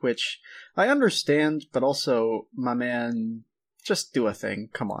hope, which I understand, but also, my man, just do a thing.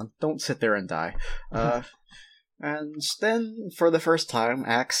 Come on, don't sit there and die. And then, for the first time,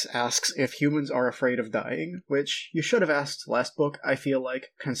 Ax asks if humans are afraid of dying, which you should have asked last book, I feel like,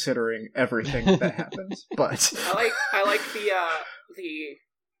 considering everything that happens. But I like the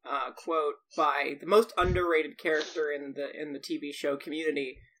quote by the most underrated character in the TV show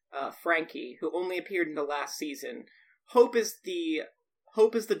Community, Frankie, who only appeared in the last season. Hope is the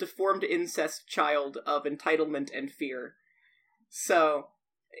deformed incest child of entitlement and fear. So,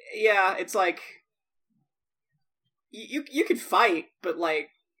 yeah, it's like you could fight, but like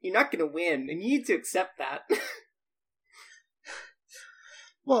you're not gonna win, and you need to accept that.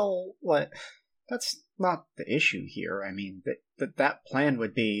 Well, what? That's not the issue here. I mean, that plan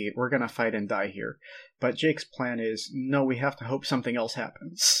would be, we're gonna fight and die here. But Jake's plan is, no, we have to hope something else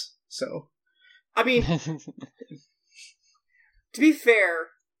happens. So, I mean, to be fair,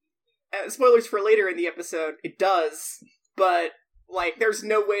 spoilers for later in the episode, it does, but, Like, there's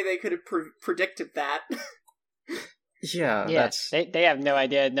no way they could have predicted that. Yeah, that's... They have no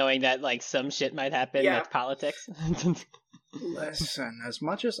idea, knowing that, like, some shit might happen with politics. Listen, as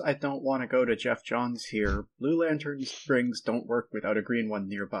much as I don't want to go to Jeff Johns here, Blue Lantern strings don't work without a green one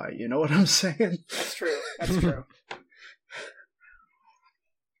nearby. You know what I'm saying? That's true. That's true.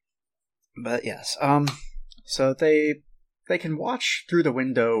 But yes, so they can watch through the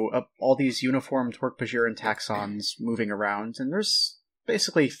window all these uniformed Hork-Bajir taxons moving around, and there's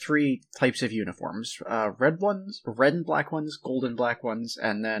basically 3 types of uniforms. Red and black ones, gold and black ones,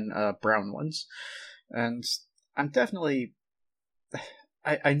 and then brown ones. And I'm definitely...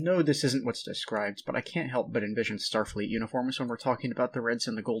 I know this isn't what's described, but I can't help but envision Starfleet uniforms when we're talking about the reds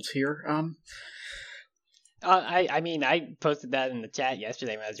and the golds here. I mean, I posted that in the chat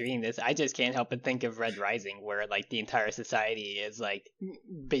yesterday when I was reading this. I just can't help but think of Red Rising, where, like, the entire society is, like,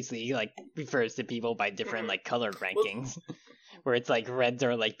 basically, like, refers to people by different, like, color rankings. Where it's, like, reds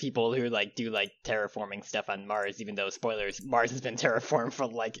are, like, people who, like, do, like, terraforming stuff on Mars, even though, spoilers, Mars has been terraformed for,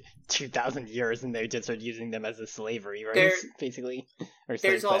 like, 2,000 years, and they just are using them as a slavery race, basically. Or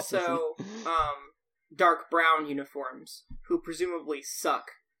there's also, dark brown uniforms, who presumably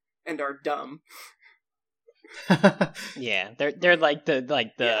suck, and are dumb. Yeah, they're like the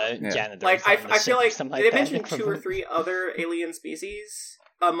janitors. Like, I feel like they mentioned 2 or 3 other alien species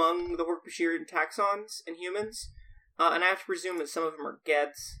among the Hork-Bajir taxons and humans, and I have to presume that some of them are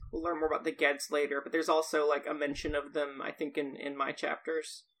Geds. We'll learn more about the Geds later, but there's also like a mention of them, I think, in my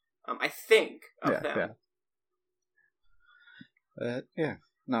chapters. I think of them. Yeah.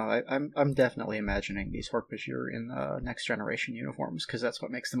 No, I'm definitely imagining these Hork-Bajir in Next Generation uniforms, because that's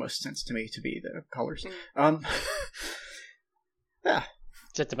what makes the most sense to me to be the colors. Yeah.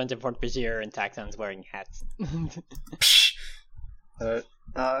 Just a bunch of Hork-Bajir and taxons wearing hats.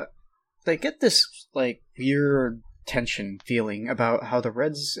 They get this, like, weird tension feeling about how the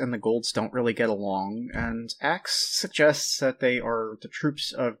Reds and the Golds don't really get along, and Axe suggests that they are the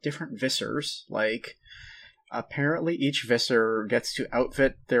troops of different Vissers, like... Apparently, each Visser gets to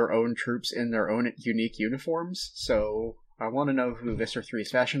outfit their own troops in their own unique uniforms, so I want to know who Visser 3's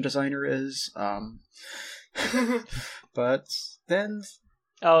fashion designer is. But then...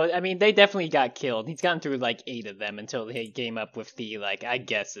 Oh, I mean, they definitely got killed. He's gone through, like, 8 of them until he came up with the, like, I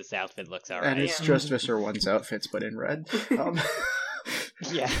guess this outfit looks alright. And it's just Visser 1's outfits, but in red.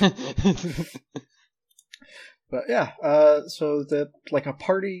 Yeah. But yeah, so a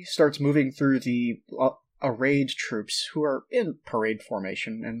party starts moving through the... arrayed troops who are in parade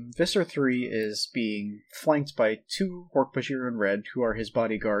formation, and Visser 3 is being flanked by 2 Hork-Bajir in red, who are his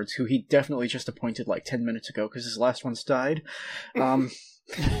bodyguards, who he definitely just appointed like 10 minutes ago because his last one's died. And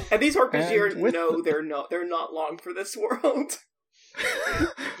these Hork-Bajir know they're not long for this world.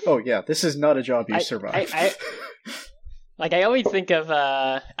 Oh yeah, this is not a job you survive. I always think of,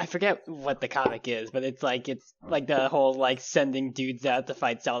 I forget what the comic is, but it's like the whole, like, sending dudes out to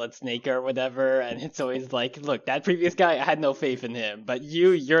fight Solid Snake or whatever, and it's always like, look, that previous guy, I had no faith in him, but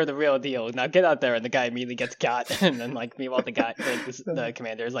you're the real deal, now get out there, and the guy immediately gets caught, and then, like, meanwhile the guy, like, the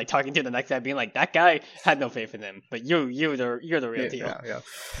commander is, like, talking to the next guy, being like, that guy had no faith in him, but you're the real deal. Yeah.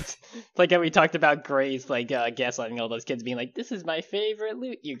 It's like how we talked about Grace, like, gaslighting all those kids, being like, this is my favorite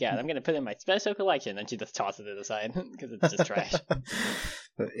loot you got, I'm gonna put it in my special collection, and she just tosses it aside, because it's just trash.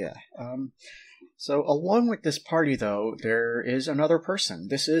 But yeah, so along with this party, though, there is another person.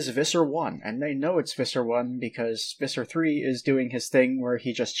 This is Visser 1, and they know it's Visser 1 because Visser 3 is doing his thing where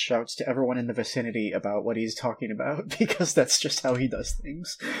he just shouts to everyone in the vicinity about what he's talking about, because that's just how he does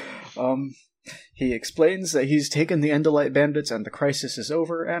things. He explains that he's taken the Endolite bandits and the crisis is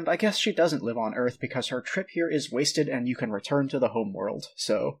over, and I guess she doesn't live on Earth because her trip here is wasted and you can return to the homeworld.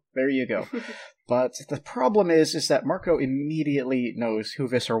 So, there you go. But the problem is that Marco immediately knows who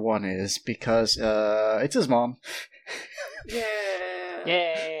Visser 1 is, because, it's his mom. Yeah!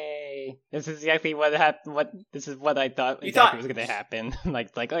 Yay! This is exactly what happened. This is what I thought was going to happen.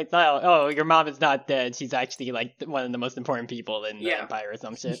 Oh, your mom is not dead. She's actually, like, one of the most important people in the Empire or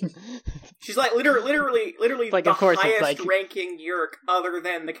some shit. She's, like, literally like, the of course, highest ranking Yeerk other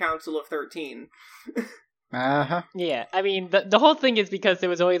than the Council of 13. Uh-huh. Yeah, I mean, the whole thing is because it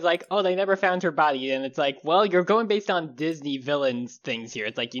was always like, oh, they never found her body, and it's like, well, you're going based on Disney villains things here.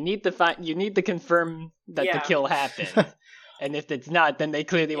 It's like, you need to confirm that the kill happened. And if it's not, then they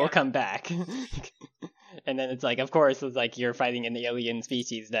clearly will come back. And then it's like, of course, it's like you're fighting an alien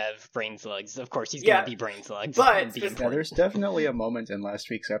species that have brain slugs. Of course, he's gonna be brain slugs. But there's definitely a moment in last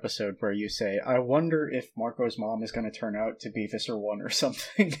week's episode where you say, "I wonder if Marco's mom is going to turn out to be Visser 1 or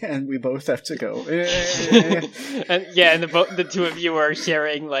something," and we both have to go. And the two of you are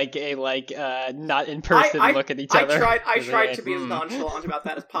sharing like a not in person look at each other. I tried to be as nonchalant about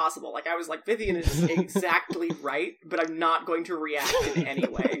that as possible. Like I was like, Vivian is exactly right, but I'm not going to react in any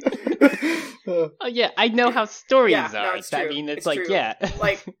way. Oh yeah, I know how stories are. No, it's true. I mean, it's true.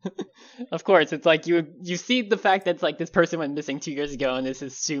 like, of course, it's like you see the fact that it's like this person went missing 2 years ago and is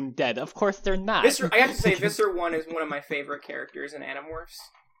assumed dead. Of course, they're not. I have to say, Visser 1 is one of my favorite characters in Animorphs.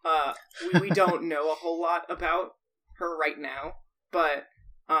 We don't know a whole lot about her right now, but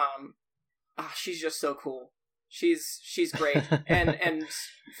she's just so cool. She's great, and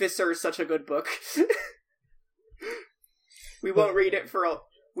Visser is such a good book. We won't read it for a.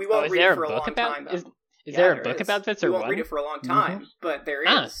 We won't read it for a long time. Is there a book about Visser 1? We won't read it for a long time, but there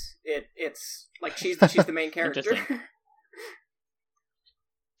is. It's like she's the main character.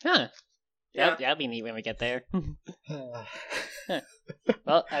 Huh. Yeah. That'll be neat when we get there.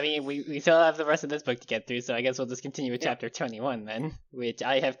 Well, I mean, we still have the rest of this book to get through, so I guess we'll just continue with chapter 21 then, which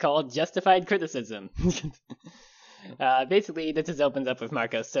I have called Justified Criticism. Basically, this just opens up with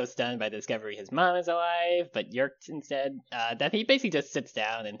Marco so stunned by the discovery his mom is alive, but Yerkes instead, that he basically just sits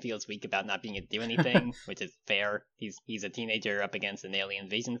down and feels weak about not being able to do anything, which is fair. He's a teenager up against an alien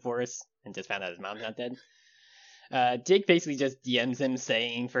invasion force, and just found out his mom's not dead. Jake basically just DMs him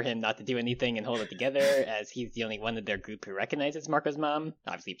saying for him not to do anything and hold it together, as he's the only one of their group who recognizes Marco's mom,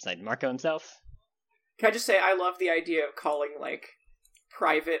 obviously besides Marco himself. Can I just say, I love the idea of calling, like,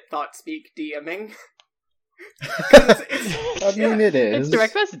 private thought speak DMing. I mean, it is. It's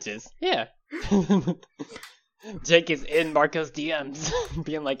direct messages, yeah. Jake is in Marco's DMs,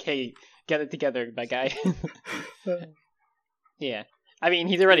 being like, hey, get it together, my guy. Yeah. I mean,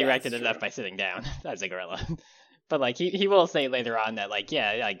 he's already reacted enough by sitting down as a gorilla. But, like, he will say later on that, like,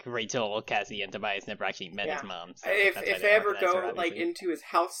 yeah, like, Rachel, Cassie, and Tobias never actually met his mom. So if they ever go, like, into his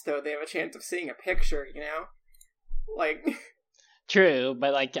house, though, they have a chance of seeing a picture, you know? Like... True,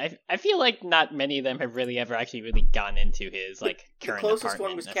 but, like, I feel like not many of them have really ever actually really gone into his, like, current apartment. The closest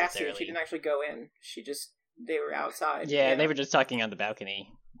one was Cassie, and she didn't actually go in. They were outside. Yeah, they were just talking on the balcony.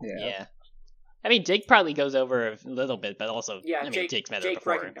 Yeah. I mean, Jake probably goes over a little bit, but also, Jake's met her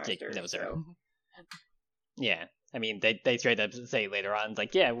before. Jake knows her. So. Yeah. I mean, they straight up say later on,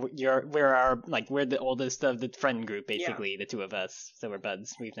 like, yeah, we're the oldest of the friend group, basically, the two of us, so we're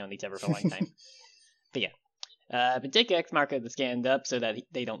buds. We've known each other for a long time. But yeah. But Jake asks Marco to stand up so that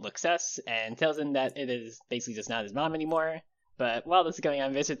they don't look sus, and tells him that it is basically just not his mom anymore. But while this is going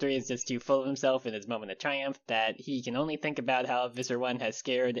on, Visser 3 is just too full of himself in his moment of triumph that he can only think about how Visser 1 has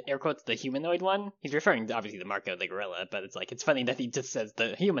scared, air quotes, the humanoid one. He's referring to, obviously, to Marco the gorilla, but it's like, it's funny that he just says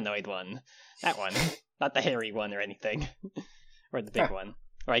the humanoid one. That one. Not the hairy one or anything. Or the big one.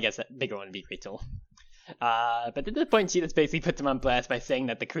 Or I guess that bigger one would be Rachel. But at this point, she just basically puts him on blast by saying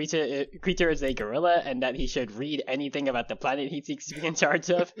that the creature is a gorilla and that he should read anything about the planet he seeks to be in charge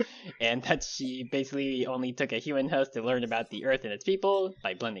of, and that she basically only took a human host to learn about the Earth and its people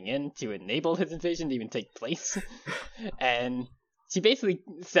by blending in to enable his invasion to even take place. And she basically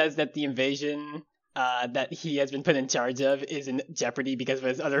says that the invasion that he has been put in charge of is in jeopardy because of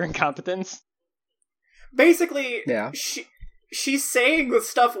his utter incompetence. Basically, she's saying the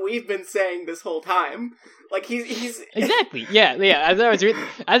stuff we've been saying this whole time. Like he's exactly, yeah. As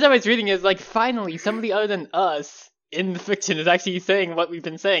I was reading, is like finally somebody other than us in the fiction is actually saying what we've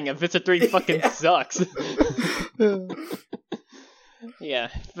been saying. And Visser 3 fucking sucks. Yeah,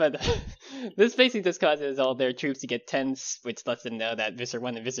 but this basically just causes all their troops to get tense, which lets them know that Visser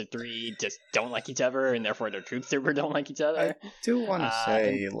 1 and Visser 3 just don't like each other, and therefore their troops super don't like each other. I do want to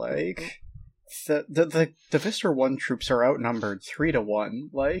say, like, the Visser 1 troops are outnumbered 3-1.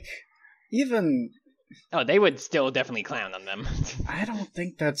 Like, even... Oh, they would still definitely clown on them. I don't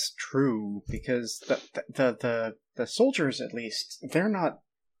think that's true, because the soldiers, at least, they're not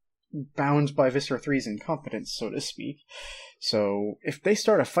bound by Visser 3's incompetence, so to speak. So, if they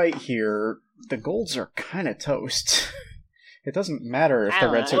start a fight here, the golds are kind of toast. It doesn't matter if the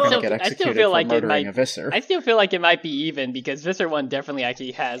Reds are going to get executed for murdering a Visser. I still feel like it might be even, because Visser 1 definitely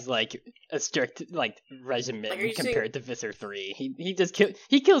actually has, like, a strict, like, regimen compared to Visser 3.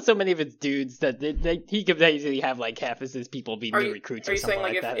 He kills so many of his dudes that he could basically have, like, half of his people be new recruits or something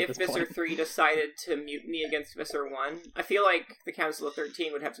like that. Are you saying, like, if Visser 3 decided to mutiny against Visser 1, I feel like the Council of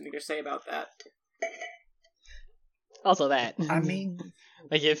 13 would have something to say about that. Also that. I mean...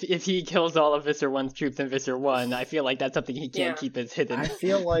 Like, if he kills all of Visser 1's troops in Visser 1, I feel like that's something he can't keep as hidden. I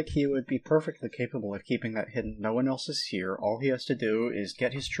feel like he would be perfectly capable of keeping that hidden. No one else is here. All he has to do is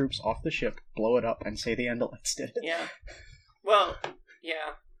get his troops off the ship, blow it up, and say the Andalites did it. Yeah. Well,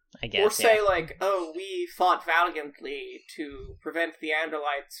 yeah. I guess, or say, oh, we fought valiantly to prevent the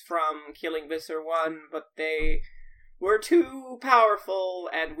Andalites from killing Visser 1, but they were too powerful,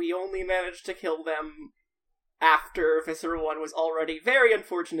 and we only managed to kill them after Visser 1 was already very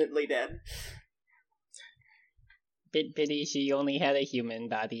unfortunately dead. Pity she only had a human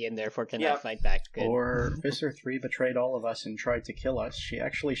body and therefore cannot fight back. Good. Or Visser 3 betrayed all of us and tried to kill us. She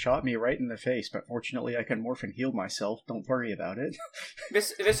actually shot me right in the face, but fortunately I can morph and heal myself. Don't worry about it.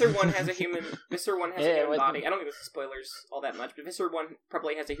 Visser 1 has a human body. I don't think this is spoilers all that much, but Visser 1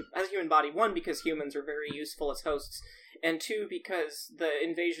 probably has a human body. 1, because humans are very useful as hosts, and 2, because the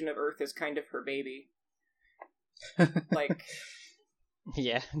invasion of Earth is kind of her baby.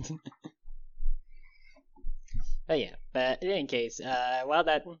 Yeah. But yeah, but in any case,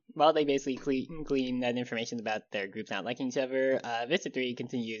 while they basically glean that information about their groups not liking each other, Visser 3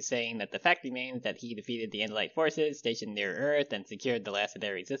 continues saying that the fact remains that he defeated the Andalite forces stationed near Earth and secured the last of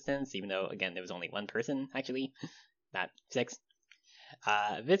their resistance, even though, again, there was only one person, actually, not 6.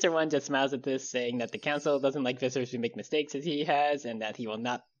 Visser 1 just smiles at this, saying that the council doesn't like Vissers who make mistakes as he has, and that he will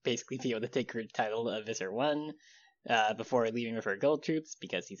not basically be able to take her title of Visser 1 before leaving with her gold troops,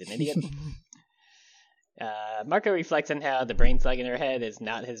 because he's an idiot. Marco reflects on how the brain slug in her head is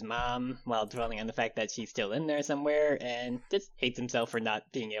not his mom, while dwelling on the fact that she's still in there somewhere, and just hates himself for not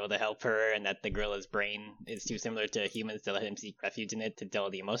being able to help her, and that the gorilla's brain is too similar to humans to let him seek refuge in it to dull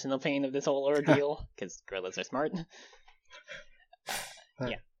the emotional pain of this whole ordeal, because gorillas are smart.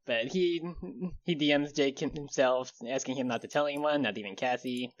 Yeah, but he DMs Jake himself, asking him not to tell anyone, not even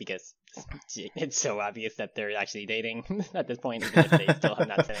Cassie, because it's so obvious that they're actually dating at this point, even if they still have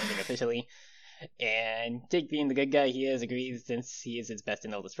not said anything officially. And Jake, being the good guy he is, agrees since he is his best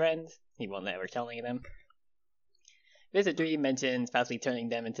and oldest friend. He won't ever tell any of them. Visser 3 mentions possibly turning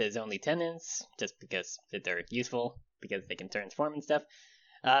them into his own lieutenants, just because they're useful, because they can transform and stuff.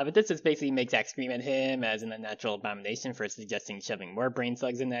 But this just basically makes Axe scream at him as an unnatural abomination for suggesting shoving more brain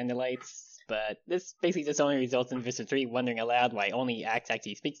slugs in the Andalites. But this basically just only results in Visser 3 wondering aloud why only Axe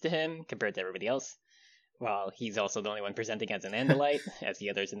actually speaks to him, compared to everybody else. Well, he's also the only one presenting as an Andalite, as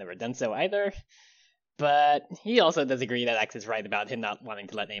the others have never done so either. But he also does agree that Axe is right about him not wanting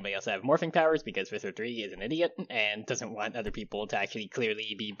to let anybody else have morphing powers, because Visser 3 is an idiot, and doesn't want other people to actually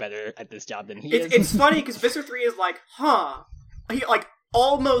clearly be better at this job than he is. It's funny, because Visser 3 is like, he,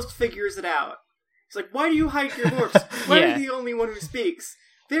 almost figures it out. He's like, why do you hide your morphs? Why are you the only one who speaks?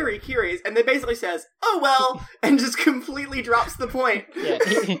 Very curious. And then basically says, oh well, and just completely drops the point. Yeah,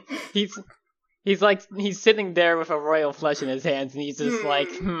 he's sitting there with a royal flush in his hands, and he's just like,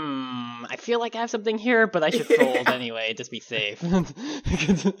 I feel like I have something here, but I should fold anyway, just be safe. And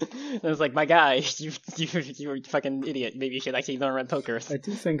I was like, my guy, you're a fucking idiot. Maybe you should actually learn around poker. I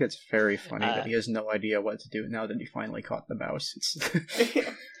do think it's very funny that he has no idea what to do now that he finally caught the mouse.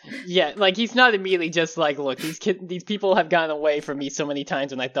 Yeah, he's not immediately just like, look, these people have gone away from me so many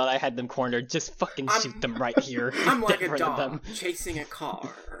times when I thought I had them cornered. Just fucking shoot them right here. I'm like a dog chasing a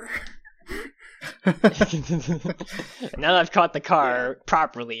car. Now that I've caught the car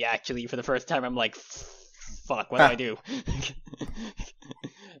properly, actually, for the first time, I'm like, fuck, what do I do?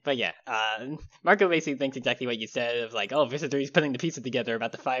 But yeah, Marco basically thinks exactly what you said, of like, oh, Visser 3's putting the pieces together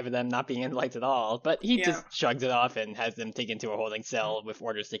about the 5 of them not being in lights at all, but he just shrugs it off and has them taken to a holding cell with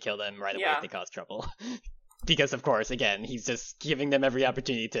orders to kill them right away if they cause trouble. Because, of course, again, he's just giving them every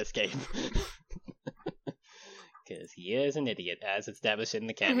opportunity to escape. Because he is an idiot, as established in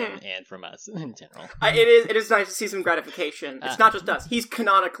the canon and from us in general. It is nice to see some gratification. It's not just us. He's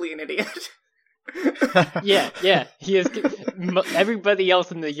canonically an idiot. Yeah. He is. Everybody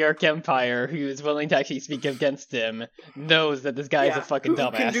else in the Yeerk Empire who is willing to actually speak against him knows that this guy is a fucking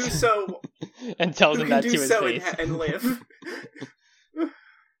dumbass. Can do so, and tells him that to his face. And live.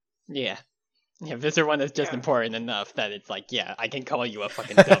 Yeah, Visser 1 is just important enough that it's like, yeah, I can call you a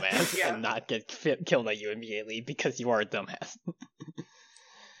fucking dumbass and not get killed by you immediately because you are a dumbass.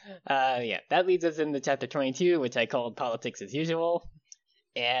 That leads us into chapter 22, which I called Politics as Usual.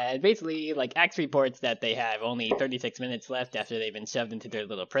 And basically, Axe reports that they have only 36 minutes left after they've been shoved into their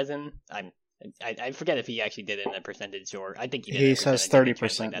little prison. I forget if he actually did it in a percentage, or I think he did. He says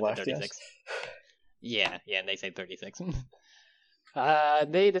 30% left, yes. Yeah, and they say 36.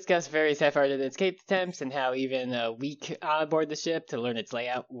 They discuss various half-hearted escape attempts and how even a week aboard the ship to learn its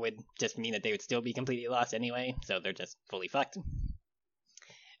layout would just mean that they would still be completely lost anyway, so they're just fully fucked.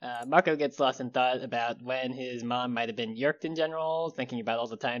 Marco gets lost in thought about when his mom might have been yerked in general, thinking about all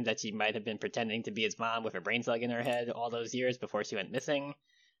the times that she might have been pretending to be his mom with her brain slug in her head all those years before she went missing.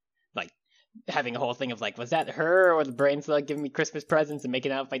 Like, having a whole thing of like, was that her or the brain slug giving me Christmas presents and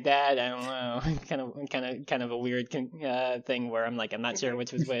making out with my dad? I don't know. kind of a weird thing where I'm like, I'm not sure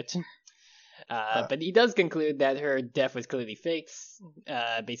which was which. But he does conclude that her death was clearly faked,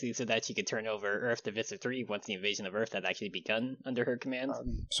 basically so that she could turn over Earth to Visser 3 once the invasion of Earth had actually begun under her command.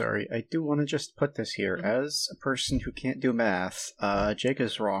 Sorry, I do want to just put this here. Mm-hmm. As a person who can't do math, Jake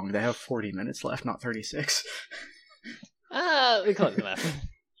is wrong. They have 40 minutes left, not 36. We call it the math.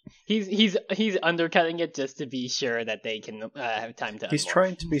 He's undercutting it just to be sure that they can have time to. He's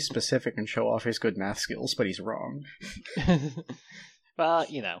trying to be specific and show off his good math skills, but he's wrong. Well,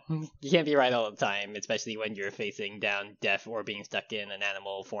 you can't be right all the time, especially when you're facing down death or being stuck in an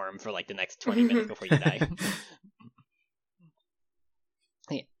animal form for like the next 20 minutes before you die.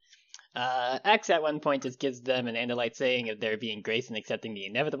 X at one point just gives them an Andalite saying of there being grace in accepting the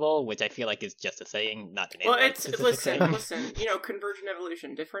inevitable, which I feel like is just a saying, not an Andalite specific saying. Listen, convergent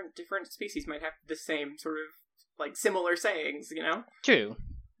evolution, different species might have the same sort of, like, similar sayings, True.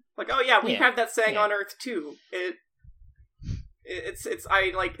 Like, oh yeah, we have that saying on Earth too.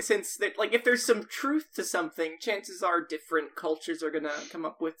 If there's some truth to something, chances are different cultures are gonna come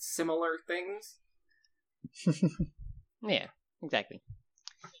up with similar things. Yeah, exactly.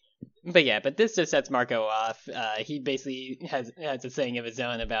 But this just sets Marco off. He basically has a saying of his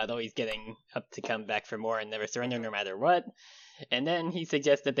own about always getting up to come back for more and never surrender no matter what. And then he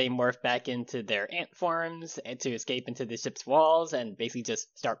suggests that they morph back into their ant forms to escape into the ship's walls and basically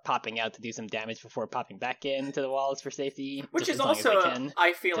just start popping out to do some damage before popping back into the walls for safety. Which is also,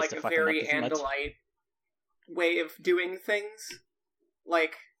 I feel like, a very Andalite way of doing things.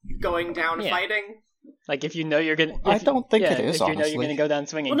 Like, going down fighting. Like, if you know you're gonna... I don't think it is, if you know you're gonna go down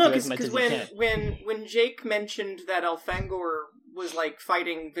swinging, well, no, do as much as you can. When Jake mentioned that Elfangor was, like,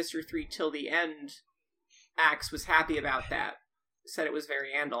 fighting Visser 3 till the end, Axe was happy about that. Said it was very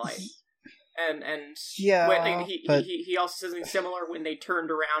Andalite. And yeah, he also says something similar when they turned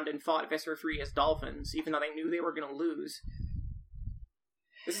around and fought Visser 3 as dolphins, even though they knew they were gonna lose.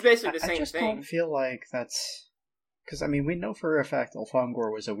 This is basically the same thing. I just don't feel like that's... Because, we know for a fact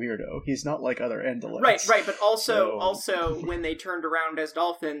Elfangor was a weirdo. He's not like other Andalites. Right, but also when they turned around as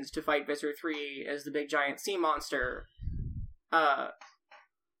dolphins to fight Visser 3 as the big giant sea monster, Axe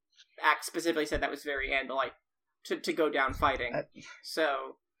specifically said that was very Andalite to go down fighting. I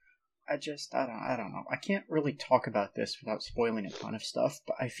don't know. I can't really talk about this without spoiling a ton of stuff,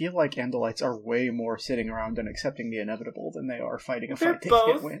 but I feel like Andalites are way more sitting around and accepting the inevitable than they are fighting a fight they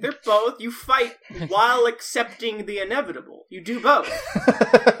can't win. They're both. You fight while accepting the inevitable. You do both.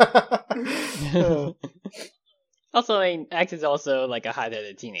 Also, Axe is also like a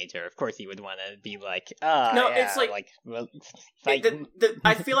hot-headed teenager. Of course he would want to be like, it's fight.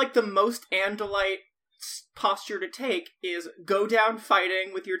 I feel like the most Andalite posture to take is go down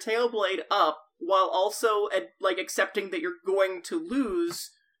fighting with your tail blade up while also accepting that you're going to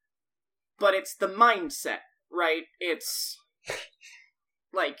lose, but it's the mindset, right? It's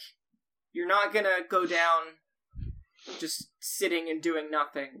like you're not gonna go down just sitting and doing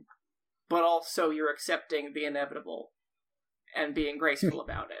nothing, but also you're accepting the inevitable and being graceful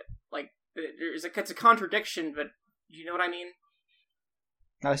about it. Like, it's a contradiction, but you know what I mean?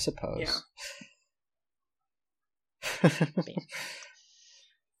 I suppose. Yeah.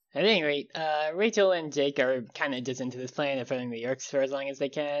 At any rate, Rachel and Jake are kind of just into this plan of fighting the Yeerks for as long as they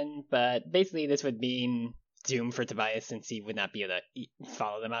can, but basically this would mean doom for Tobias since he would not be able to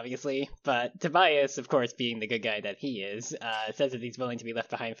follow them, obviously. But Tobias, of course, being the good guy that he is, says that he's willing to be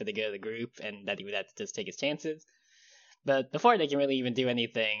left behind for the good of the group and that he would have to just take his chances. But before they can really even do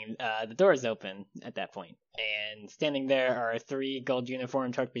anything, the doors open at that point. And standing there are 3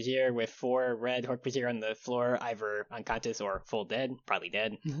 gold-uniformed Hork-Bajir with 4 red Hork-Bajir on the floor, either unconscious or full dead, probably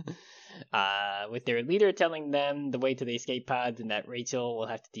dead. With their leader telling them the way to the escape pods and that Rachel will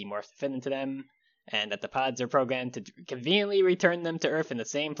have to demorph to fit into them, and that the pods are programmed to conveniently return them to Earth in the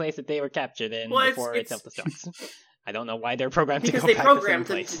same place that they were captured in before it self-destructs. I don't know why they're programmed to go back to the same place. Because they programmed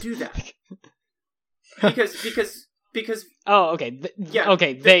them to do that. Because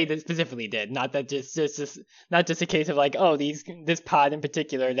okay, they specifically did. Not that just not just a case of like, oh, this pod in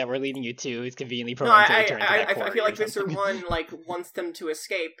particular that we're leading you to is conveniently programmed to return to that I feel like Visser 1 wants them to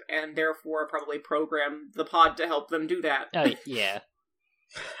escape and therefore probably programmed the pod to help them do that. Oh yeah.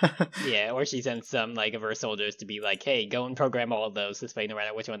 Yeah, or she sends some of her soldiers to be like, hey, go and program all of those. This way, no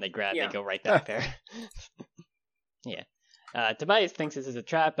matter which one they grab, they go right back there. Yeah. Tobias thinks this is a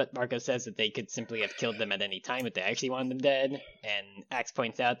trap, but Marco says that they could simply have killed them at any time if they actually wanted them dead. And Axe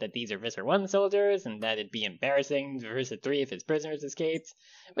points out that these are Visser 1 soldiers, and that it'd be embarrassing for Visser 3 if his prisoners escaped,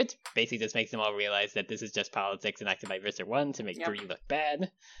 which basically just makes them all realize that this is just politics enacted by Visser 1 to make 3 look bad.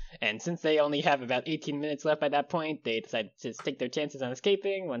 And since they only have about 18 minutes left by that point, they decide to take their chances on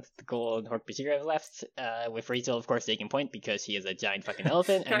escaping once the Ghoul and Hork-Bajir have left, with Rachel, of course, taking point because he is a giant fucking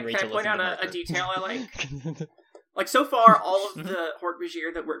elephant, and Rachel can I point out a detail I like? Like, so far, all of the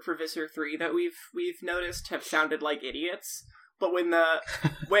Hork-Bajir that work for Visser 3 that we've noticed have sounded like idiots. But when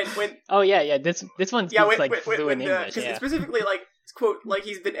oh yeah, this one speaks fluent English. Yeah. Specifically, like, quote, like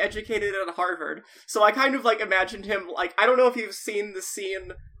he's been educated at Harvard. So I kind of like imagined him like, I don't know if you've seen the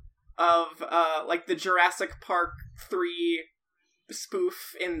scene of like the Jurassic Park 3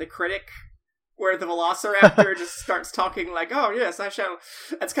 spoof in The Critic, where the Velociraptor just starts talking like, "Oh yes, I shall."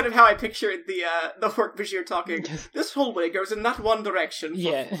 That's kind of how I pictured the Hork-Bajir talking. This hallway goes in that one direction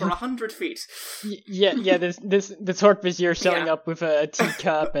for 100 feet. Yeah. This Hork-Bajir showing up with a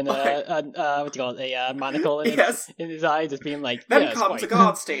teacup and a monocle in his eye, just being like, "Then comes a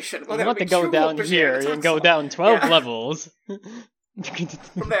guard station. I want to go down here and go down 12 levels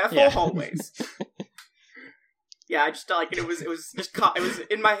from there 4 hallways." Yeah, I just like it was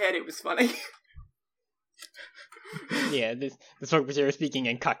in my head. It was funny. Yeah, this Hork-Bajir speaking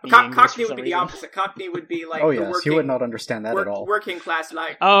in Cockney English. Cockney would be the opposite. Cockney would be like, he would not understand that at all. Working class,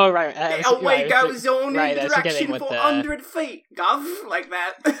 like, oh right, away goes on in direction for 100 feet, gov, like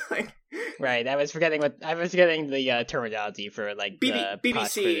that. Right, I was forgetting the terminology for like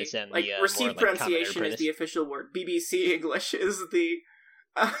BBC, and like the received more, like, pronunciation is the official word. BBC English is the.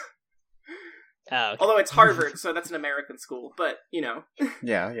 Oh, okay. Although it's Harvard, so that's an American school, but you know.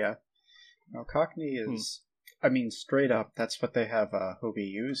 Yeah. No, Cockney is. I mean, straight up, that's what they have Hobie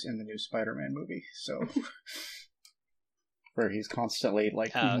use in the new Spider-Man movie. So, where he's constantly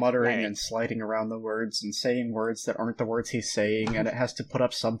like muttering and sliding around the words and saying words that aren't the words he's saying, and it has to put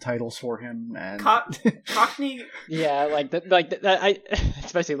up subtitles for him. And Cockney, yeah, I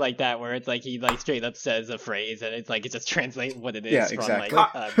especially like that where it's like he like straight up says a phrase and it's like it just translates what it is from like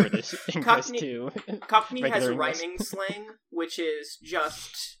British English to Cockney has English. rhyming slang, which is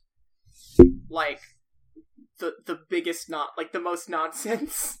just like. The biggest the most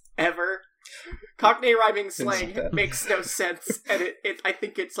nonsense ever. Cockney rhyming slang makes no sense, and I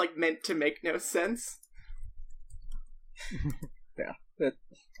think it's like meant to make no sense. Yeah, it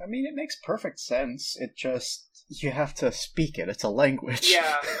makes perfect sense. It just you have to speak it. It's a language.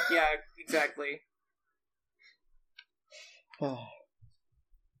 Yeah, exactly. But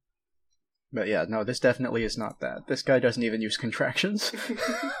yeah, no, this definitely is not that. This guy doesn't even use contractions.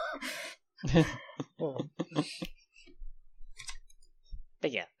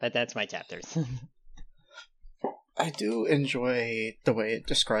 But yeah, that's my chapters. I do enjoy the way it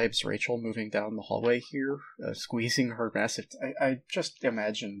describes Rachel moving down the hallway here, squeezing her massive... I just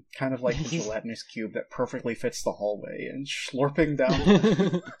imagine kind of like the gelatinous cube that perfectly fits the hallway and slurping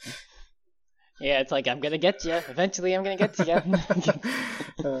down. Yeah, it's like, I'm gonna get you. Eventually I'm gonna get you.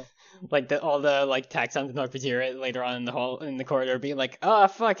 Like all the like taxons and Hork-Bajir later on in the corridor being like, "Oh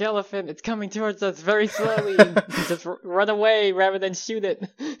fuck, elephant! It's coming towards us very slowly. Just run away rather than shoot it."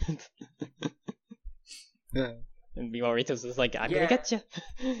 Yeah. And meanwhile, Rachel's just like, "I'm gonna get you.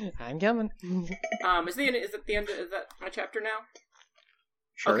 I'm coming." Is it the end? Is that my chapter now?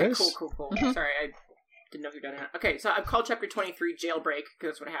 Sure okay, is. Cool. Mm-hmm. Sorry, I didn't know if you're done. Okay, so I've called chapter 23 Jailbreak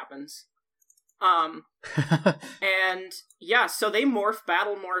because that's what happens. And yeah, so they morph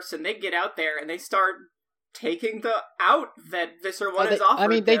Battle Morse and they get out there and they start taking the out that Visser 1 has offered. I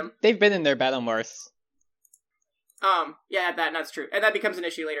mean, they've been in their Battle Morse. Yeah, that's true, and that becomes an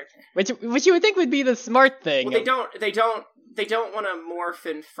issue later. Which you would think would be the smart thing. Well, they don't want to morph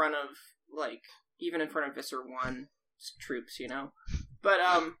in front of even in front of Visser 1's troops, you know. But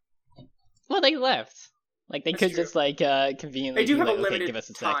well, they left. Like they could just conveniently. They do have a limited give us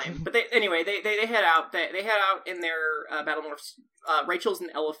a time, second. but they head out. They head out in their battle morphs. Rachel's an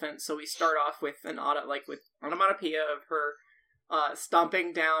elephant, so we start off with with onomatopoeia of her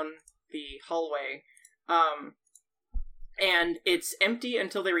stomping down the hallway, and it's empty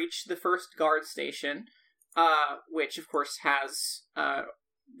until they reach the first guard station, which of course has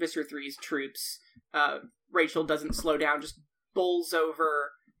Visser 3's troops. Rachel doesn't slow down, just bowls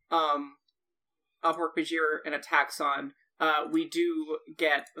over a Hork-Bajir and a Taxon. We do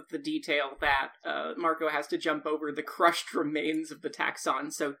get the detail that Marco has to jump over the crushed remains of the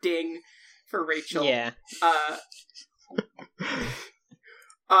Taxon, so ding for Rachel. Yeah.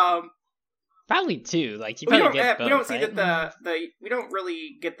 Probably two. Like you probably get both. We don't see right? that we don't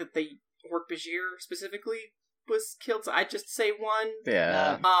really get that the Hork-Bajir specifically was killed, so I'd just say 1.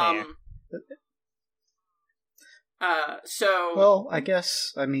 Yeah. So... Well, I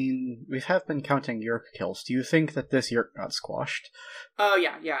guess, we have been counting Yeerk kills. Do you think that this Yeerk got squashed? Oh,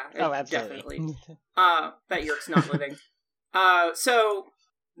 yeah. Oh, absolutely. Definitely. That Yeerk's not living. So,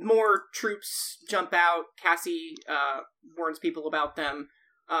 more troops jump out. Cassie warns people about them,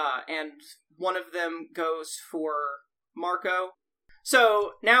 and one of them goes for Marco.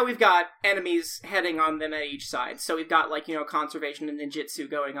 So, now we've got enemies heading on them at each side. So we've got, conservation and ninjutsu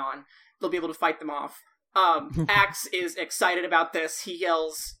going on. They'll be able to fight them off. Axe is excited about this. He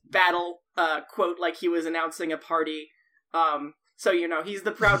yells battle, quote, like he was announcing a party. So, he's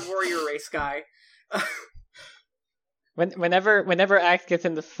the proud warrior race guy. Whenever Axe gets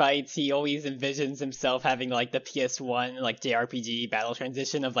into fights, he always envisions himself having, the PS1, JRPG battle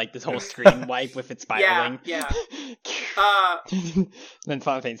transition of, this whole screen wipe with it spiraling. Yeah. Then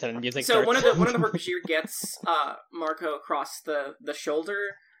Final Fantasy 7 music so starts. one of the Hork-Bajir gets, Marco across the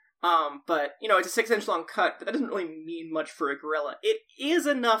shoulder. But, it's a 6-inch long cut, but that doesn't really mean much for a gorilla. It is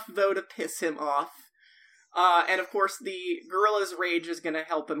enough, though, to piss him off. And of course, the gorilla's rage is going to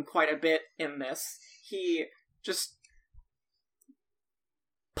help him quite a bit in this. He just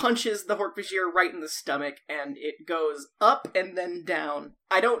punches the Hork-Bajir right in the stomach, and it goes up and then down.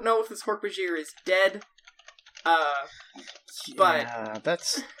 I don't know if this Hork-Bajir is dead, but... Yeah,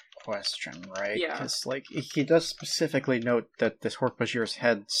 that's... question, right? Yeah. Because, he does specifically note that this Hork-Bajir's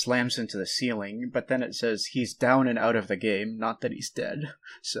head slams into the ceiling, but then it says he's down and out of the game, not that he's dead.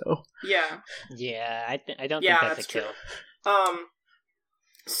 So... Yeah. Yeah, I don't think that's a kill. True.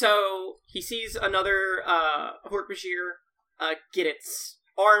 So, he sees another, Hork-Bajir, get its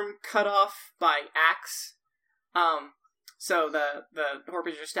arm cut off by Axe. So the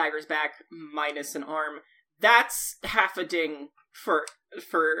Hork-Bajir staggers back, minus an arm. That's half a ding for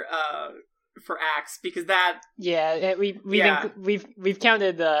Axe, because that... Yeah, we've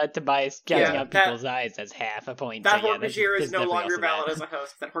counted Tobias gouging out people's eyes as half a point. That so Hork-Bajir is no longer valid as a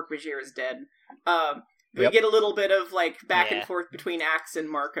host. That Hork-Bajir is dead. We get a little bit of back and forth between Axe and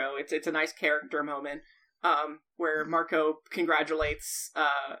Marco. It's a nice character moment, where Marco congratulates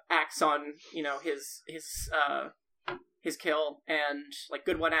Axe on his kill, and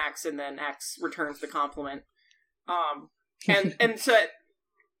good one, Axe, and then Axe returns the compliment. And so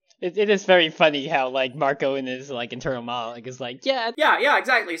it is very funny how Marco in his internal monologue is yeah,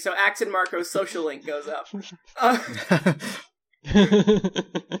 exactly. So Axe and Marco's social link goes up.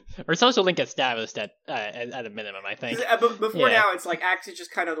 Or social link established at a minimum, I think. But before now, it's Axe is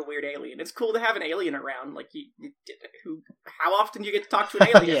just kind of the weird alien. It's cool to have an alien around. How often do you get to talk to an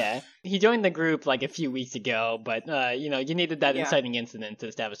alien? Yeah, he joined the group a few weeks ago, but you needed that inciting incident to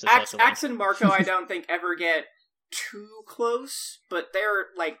establish the social link. Axe and Marco, I don't think ever get too close, but they're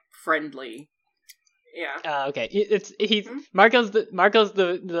friendly. Yeah. Okay. Marco's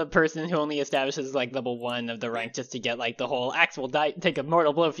the person who only establishes level 1 of the rank just to get the whole Axe will take a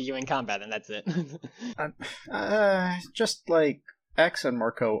mortal blow for you in combat, and that's it. Just Axe and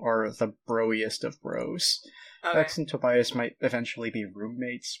Marco are the broiest of bros. Okay. Axe and Tobias might eventually be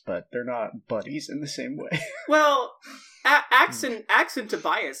roommates, but they're not buddies in the same way. Well, Axe and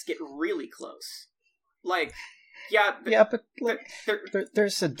Tobias get really close. But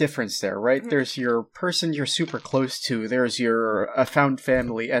there's a difference there, right? Mm-hmm. There's your person you're super close to, there's your found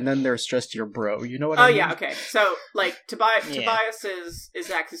family, and then there's just your bro. You know what I mean? Oh, yeah, okay. So, Tobias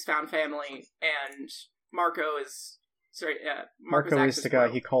is Axe's found family, and Marco is... Sorry, Marco is the guy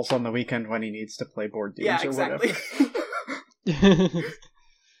he calls on the weekend when he needs to play board games or whatever.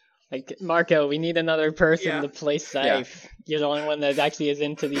 Marco, we need another person to play Scythe. You're the only one that actually is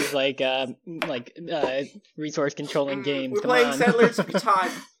into these resource controlling games. We're playing Settlers of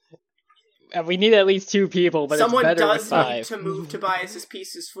Catan. We need at least 2 people, but someone it's better with 5. Someone does need to move Tobias's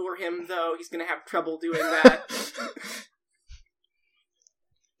pieces for him, though. He's going to have trouble doing that.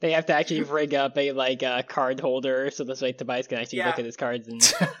 They have to actually rig up a card holder so this way Tobias can actually look at his cards and...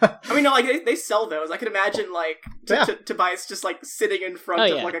 I mean, no, they sell those. I can imagine Tobias just sitting in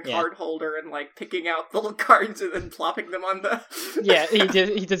front of a card holder and picking out the little cards and then plopping them on the... Yeah,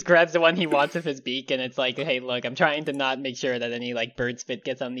 he just grabs the one he wants with his beak, and it's hey, look, I'm trying to not make sure that any bird spit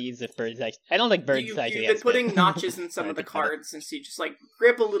gets on these. If birds actually... I don't think birds actually You've been putting notches in some of the cards, and so you just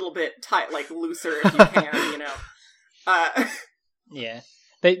grip a little bit tight, looser if you can, Yeah.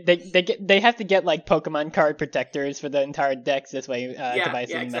 They have to get Pokemon card protectors for the entire decks. This way, Tobias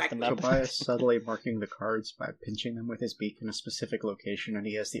doesn't mess them up. Tobias subtly marking the cards by pinching them with his beak in a specific location, and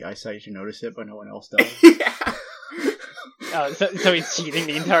he has the eyesight to notice it, but no one else does. Yeah. Oh, so he's cheating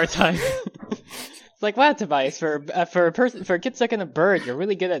the entire time. It's like, wow, Tobias, for a kid stuck in a bird, you're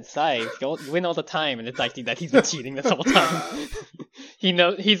really good at science. You win all the time, and it's actually that he's been cheating this whole time.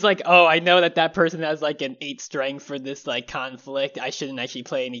 He's like, oh, I know that person has like an 8 strength for this like conflict. I shouldn't actually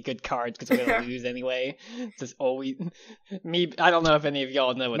play any good cards because we're gonna lose anyway. It's just always me. I don't know if any of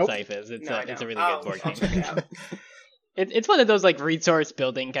y'all know what Scythe is. It's a really good board game. It's one of those like resource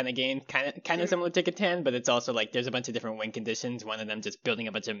building kind of games, kind of similar to Catan, but it's also like there's a bunch of different win conditions. One of them just building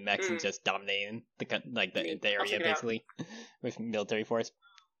a bunch of mechs and just dominating the area basically with military force.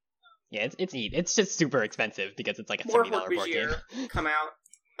 Yeah, it's neat. It's just super expensive because it's like a $70 board game. Come out,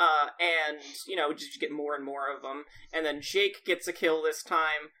 and just get more and more of them, and then Jake gets a kill this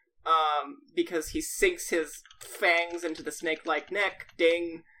time, because he sinks his fangs into the snake-like neck.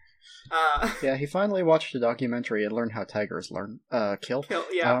 Ding. Yeah, he finally watched a documentary and learned how tigers kill.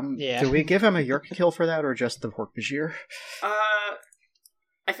 Yeah. Do we give him a Yeerk kill for that, or just the Hork-Bajir?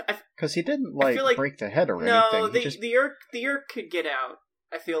 Because he didn't break the head or anything. No, the Yeerk could get out.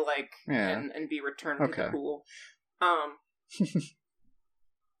 I feel like, and be returned to the pool.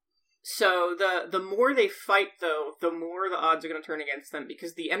 So the more they fight, though, the more the odds are going to turn against them,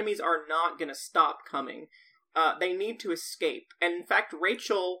 because the enemies are not going to stop coming. They need to escape, and in fact,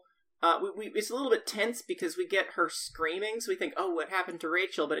 Rachel. It's a little bit tense because we get her screaming, so we think, oh, what happened to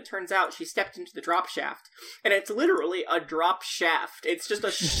Rachel? But it turns out she stepped into the drop shaft. And it's literally a drop shaft. It's just a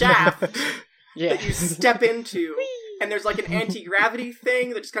shaft that you step into. And there's like an anti-gravity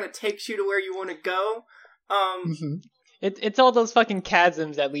thing that just kind of takes you to where you want to go. It's all those fucking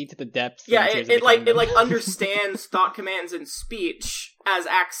chasms that lead to the depths. Yeah, it understands thought commands and speech, as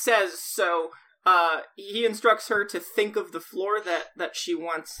Axe says, so... he instructs her to think of the floor that she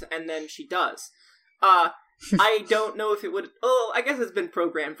wants, and then she does. I don't know if it would... Oh, I guess it's been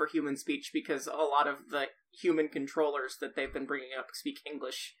programmed for human speech, because a lot of the human controllers that they've been bringing up speak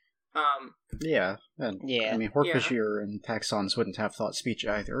English. Yeah. I mean, Hork-Bajir and Taxxons wouldn't have thought speech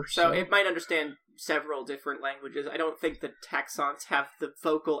either. So it might understand several different languages. I don't think the Taxxons have the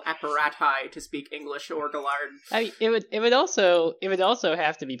vocal apparati to speak English or Gaillard. I mean, it would also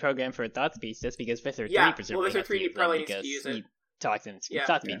have to be programmed for a thought speech, just because Visser 3 presumably Visser 3 probably needs to use it. Talks in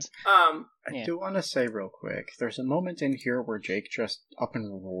thought speech. I do want to say real quick, there's a moment in here where Jake just up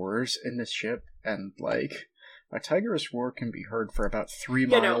and roars in the ship, and like... A tiger's roar can be heard for about 3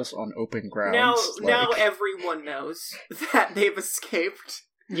 miles on open ground. Now everyone knows that they've escaped.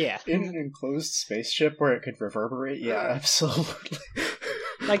 Yeah. In an enclosed spaceship where it could reverberate? Yeah, absolutely.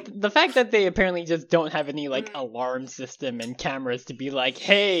 Like, the fact that they apparently just don't have any, like, alarm system and cameras to be like,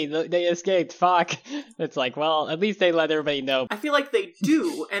 hey, they escaped, fuck. It's like, well, at least they let everybody know. I feel like they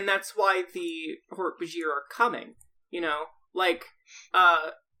do, and that's why the Hork-Bajir are coming. Like,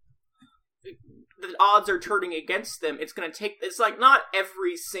 the odds are turning against them. It's like not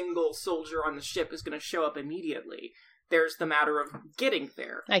every single soldier on the ship is going to show up immediately. There's the matter of getting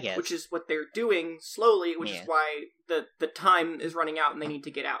there, I guess, which is what they're doing slowly, which is why the time is running out and they need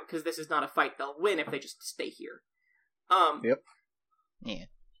to get out, because this is not a fight they'll win if they just stay here. Yep. Yeah.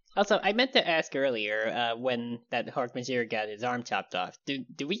 Also, I meant to ask earlier, when that Hork-Bajir got his arm chopped off, do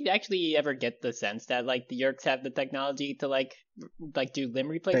we actually ever get the sense that, like, the Yeerks have the technology to, like do limb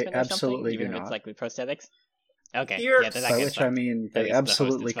replacement or something? Even if it's, like, with prosthetics? Okay. By which I mean, they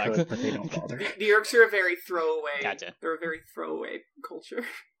absolutely could, but they don't bother. The Yeerks are a very throwaway... Gotcha. They're a very throwaway culture.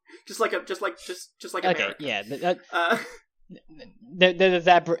 just like okay, America. Yeah. There's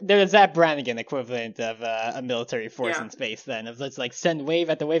that Brannigan equivalent of a military force in space, then, of let's like send wave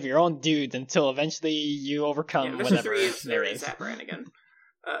after wave of your own dudes until eventually you overcome whatever there is. Zap Brannigan.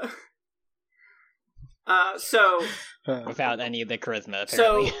 So without any of the charisma,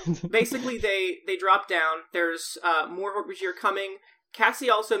 apparently. So basically they drop down. There's more Hork-Bajir coming. Cassie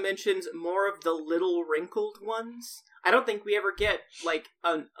also mentions more of the little wrinkled ones. I don't think we ever get like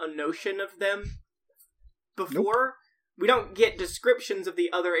a notion of them before. Nope. We don't get descriptions of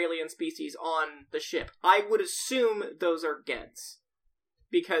the other alien species on the ship. I would assume those are Geds.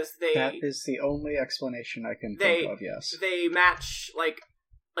 Because they... That is the only explanation I can think of, yes. They match, like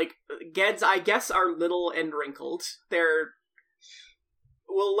Geds, I guess, are little and wrinkled.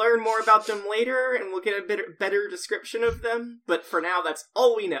 We'll learn more about them later, and we'll get a better description of them, but for now, that's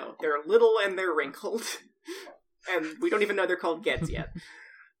all we know. They're little and they're wrinkled. And we don't even know they're called Geds yet.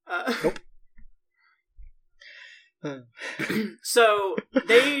 Nope. So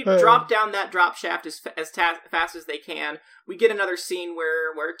they drop down that drop shaft as fast as they can. We get another scene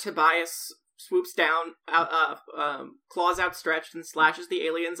where Tobias swoops down, claws outstretched, and slashes the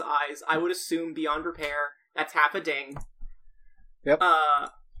alien's eyes. I would assume beyond repair. That's half a ding. Yep.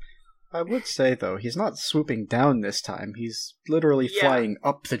 I would say, though, he's not swooping down this time. He's literally flying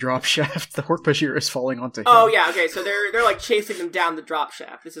up the drop shaft. The Hork-Bajir is falling onto him. Oh, yeah, okay, so they're like chasing them down the drop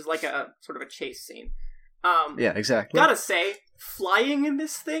shaft. This is like a sort of a chase scene. Yeah, exactly. Gotta say, flying in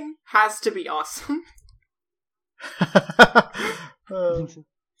this thing has to be awesome.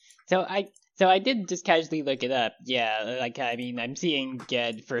 So I did just casually look it up. Yeah, like, I mean, I'm seeing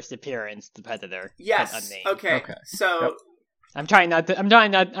Ged first appearance, the Predator. Yes. Okay. So yep. I'm trying not to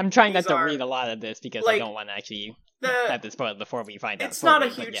read a lot of this because I don't want to actually have this spoiled before we find out. It's not a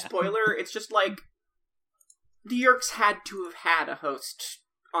huge spoiler. It's just like the Yeerks had to have had a host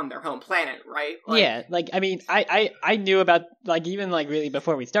on their home planet, right? Like, yeah, like, I mean, I knew about, like, even, like, really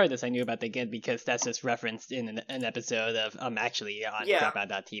before we started this, I knew about the Ged because that's just referenced in an episode of, actually on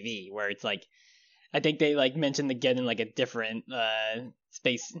Dropout.tv, where it's, like, I think they, like, mentioned the Ged in, like, a different,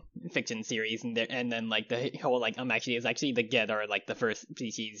 space fiction series, and then, like, the whole, like, actually, is actually the Ged are, like, the first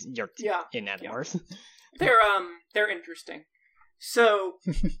species Yeerked in Animorphs. They're interesting. So...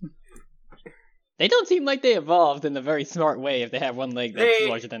 They don't seem like they evolved in a very smart way if they have one leg that's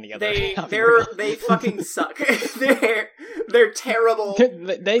larger than the other. They fucking suck. They're terrible.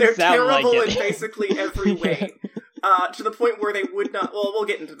 They're terrible in basically every way. To the point where they would not. Well, we'll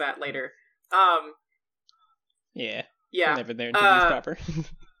get into that later. Yeah. Whenever they're introduced proper.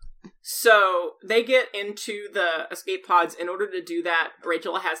 So they get into the escape pods. In order to do that,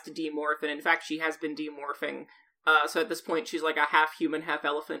 Rachel has to demorph, and in fact, she has been demorphing. So at this point, she's like a half human, half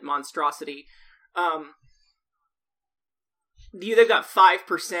elephant monstrosity. They've got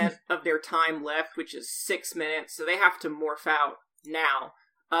 5% of their time left, which is 6 minutes, so they have to morph out now.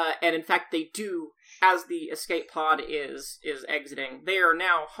 And in fact, they do, as the escape pod is exiting. They are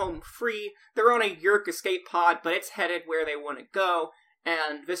now home free. They're on a Yeerk escape pod, but it's headed where they want to go,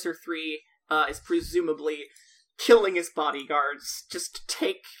 and Visser 3 is presumably killing his bodyguards just to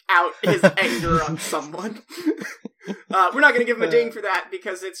take out his anger on someone. We're not going to give him a ding for that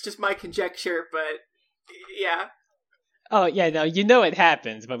because it's just my conjecture, but yeah. Oh, yeah, no, you know it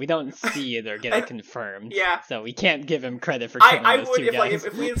happens, but we don't see it or get it confirmed. Yeah. So we can't give him credit for killing those two guys.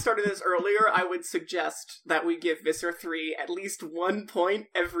 If we had started this earlier, I would suggest that we give Visser 3 at least 1 point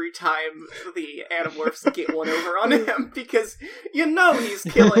every time the Animorphs get one over on him, because you know he's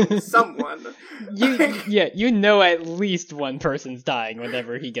killing someone. You know at least one person's dying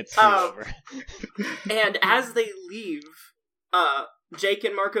whenever he gets screwed over. And as they leave, Jake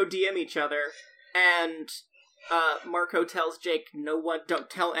and Marco DM each other, and... Marco tells Jake, don't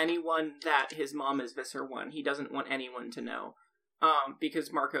tell anyone that his mom is Visser 1. He doesn't want anyone to know.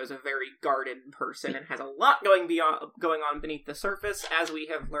 Because Marco is a very guarded person and has a lot going on beneath the surface, as we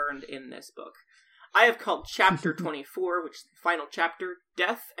have learned in this book. I have called Chapter 24, which is the final chapter,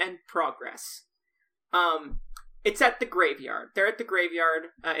 Death and Progress. It's at the graveyard. They're at the graveyard.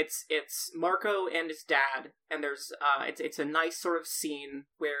 It's Marco and his dad, and there's it's a nice sort of scene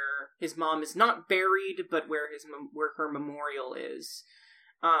where his mom is not buried, but where her memorial is.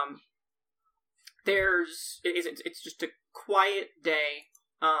 It's just a quiet day,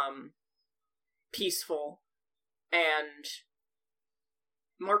 peaceful, and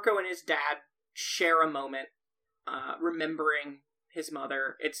Marco and his dad share a moment, remembering his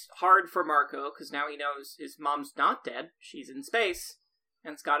mother. It's hard for Marco because now he knows his mom's not dead. She's in space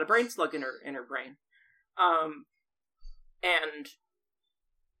and's got a brain slug in her brain. And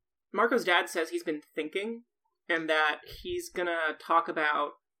Marco's dad says he's been thinking and that he's gonna talk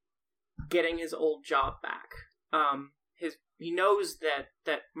about getting his old job back. He knows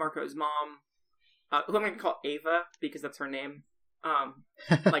that Marco's mom, who I'm gonna call Ava because that's her name.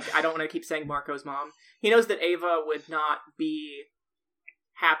 Like, I don't want to keep saying Marco's mom. He knows that Ava would not be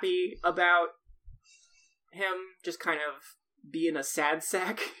happy about him just kind of being a sad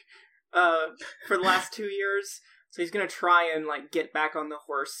sack for the last 2 years. So he's gonna try and like get back on the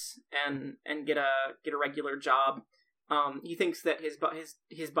horse and get a regular job. He thinks that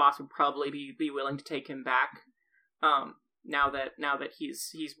his boss would probably be willing to take him back. Now that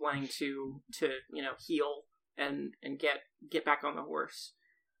he's wanting to heal and get back on the horse.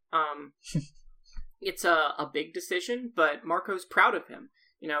 It's a big decision, but Marco's proud of him.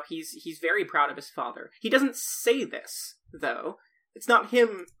 He's very proud of his father. He doesn't say this, though. It's not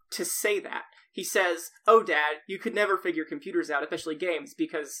him to say that. He says, "Oh, Dad, you could never figure computers out, especially games,"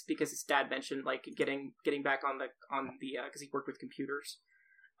 because his dad mentioned like getting back on the because he worked with computers.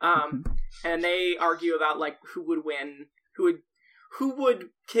 And they argue about like who would win, who would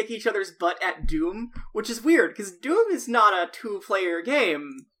kick each other's butt at Doom, which is weird because Doom is not a 2-player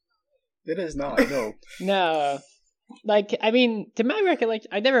game. It is not, no. No. Like, I mean, to my recollection,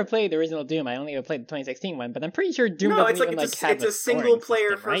 I never played the original Doom. I only ever played the 2016 one, but I'm pretty sure Doom doesn't even have it's a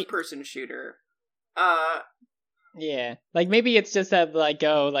single-player first-person shooter. Yeah, like maybe it's just that like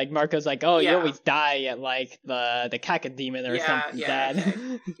Marco's like you always die at like the cacodemon or something bad.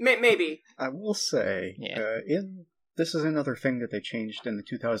 Okay. Maybe. I will say, this is another thing that they changed in the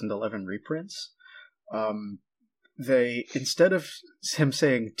 2011 reprints. They, instead of him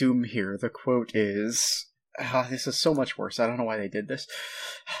saying Doom here, the quote is, this is so much worse. I don't know why they did this.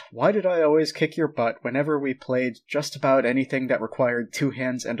 Why did I always kick your butt whenever we played just about anything that required 2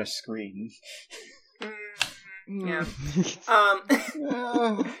 hands and a screen? Yeah.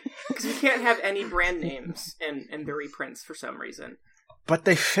 Because we can't have any brand names in the reprints for some reason. But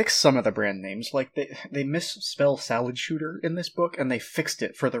they fixed some of the brand names. Like, they misspell Salad Shooter in this book, and they fixed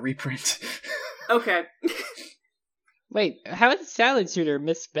it for the reprint. Okay. Wait, how is Salad Shooter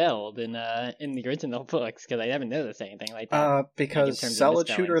misspelled in the original books? Because I haven't noticed anything like that. Because Salad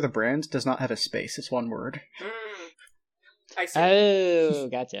Shooter, the brand, does not have a space. It's one word. I see. Oh,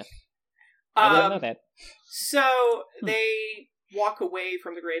 gotcha. I didn't know that. So they walk away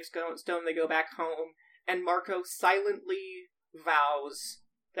from the gravestone, they go back home, and Marco silently vows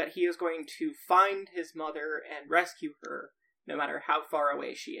that he is going to find his mother and rescue her, no matter how far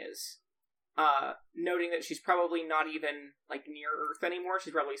away she is. Noting that she's probably not even, like, near Earth anymore,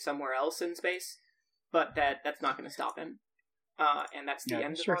 she's probably somewhere else in space, but that's not going to stop him. And that's the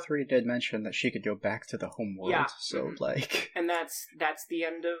end of Mr. 3 did mention that she could go back to the home world, so, like... And that's the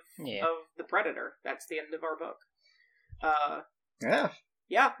end of The Predator. That's the end of our book.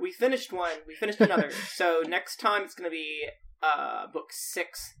 Yeah, we finished one. We finished another. So next time it's going to be book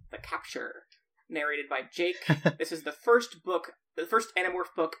 6, The Capture, narrated by Jake. This is the first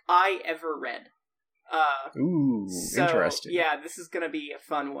Animorph book I ever read. Interesting. Yeah, this is going to be a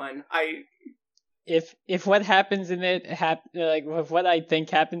fun one. If what happens in it if what I think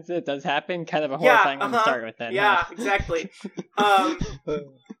happens in it does happen, kind of a horrifying one to start with then. Yeah, exactly.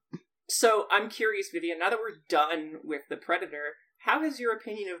 So I'm curious, Vivian, now that we're done with The Predator, how has your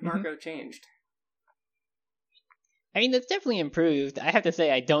opinion of Marco changed? I mean, it's definitely improved. I have to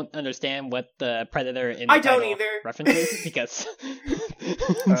say, I don't understand what the Predator in the title references, because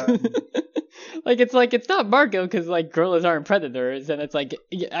it's not Marco, because like gorillas aren't predators, and it's like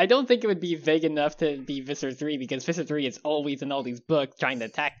I don't think it would be vague enough to be Visser 3, because Visser 3 is always in all these books trying to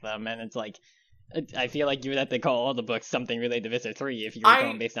attack them, and it's like I feel like you would have to call all the books something related to Visser 3 if you were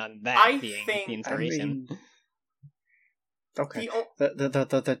going based on that being the inspiration. Okay.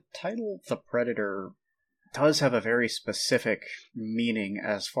 The title The Predator does have a very specific meaning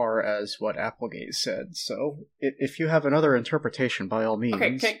as far as what Applegate said, so if you have another interpretation, by all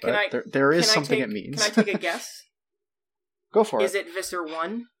means, there is something it means. Can I take a guess? Go for it. Is it Visser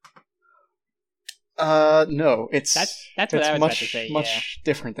 1? No, it's that's what I was about to say. Much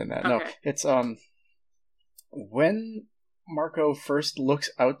different than that. Okay. No, it's when Marco first looks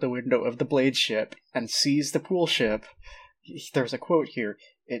out the window of the Blade ship and sees the pool ship, there's a quote here.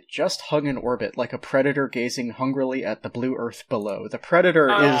 It just hung in orbit like a predator gazing hungrily at the blue earth below. The Predator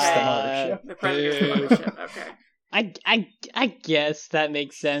is the mothership. The Predator's the mothership. Okay. I guess that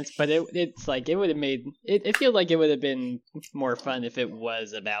makes sense, but it's like it would have made it feels like it would have been more fun if it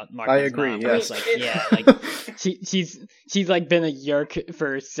was about Marco's I agree. mom. Yes. She's like been a yerk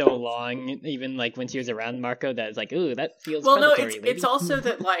for so long, even like when she was around Marco, that it's like, ooh, that feels. Well, no, lady. It's also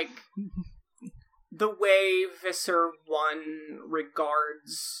that like the way Visser 1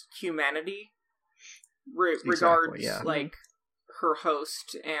 regards humanity, regards like her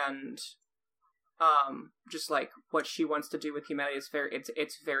host and just like what she wants to do with humanity is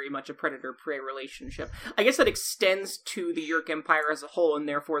it's very much a predator-prey relationship. I guess that extends to the Yeerk Empire as a whole, and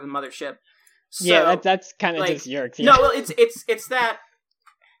therefore the mothership. So, yeah, that's kind of like, just Yeerks. Yeah. No, well, it's that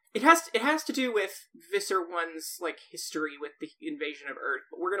it has to do with Visser 1's like history with the invasion of Earth,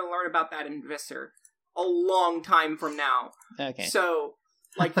 but we're gonna learn about that in Visser a long time from now. Okay. So,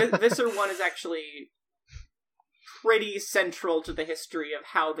 like, Visser 1 is actually pretty central to the history of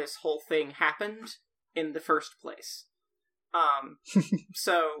how this whole thing happened in the first place.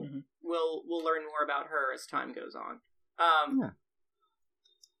 So we'll learn more about her as time goes on.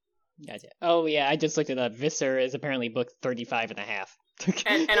 Gotcha. Oh yeah, I just looked it up. Visser is apparently book 35 and a half.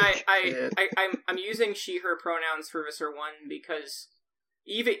 and I'm using she/her pronouns for Visser 1 because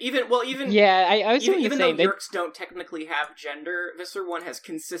even yeah, I was even though Yeerks don't technically have gender, Visser 1 has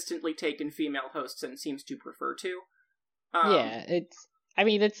consistently taken female hosts and seems to prefer to. Yeah, it's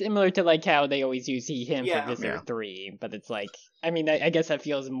similar to like how they always use he/him for Visser 3, but it's like I guess that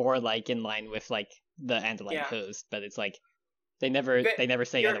feels more like in line with like the Andalite host, but it's like They never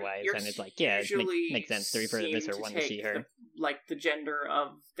say otherwise, and it's like, yeah, it makes sense to refer to Visser 1 to she, her. The gender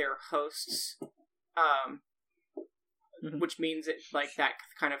of their hosts, which means it that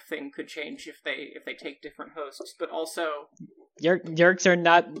kind of thing could change if they take different hosts, but also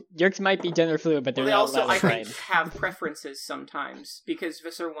Yeerks might be gender fluid, but they're not also I think have preferences sometimes because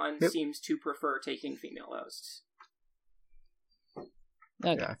Visser 1 seems to prefer taking female hosts.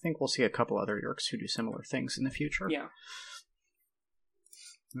 Okay. Yeah, I think we'll see a couple other Yeerks who do similar things in the future. Yeah.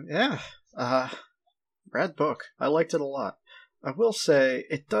 Yeah. Rad book. I liked it a lot. I will say,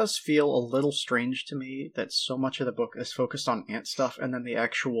 it does feel a little strange to me that so much of the book is focused on ant stuff, and then the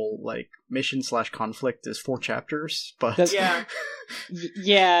actual, mission/conflict is 4 chapters, but... Yeah.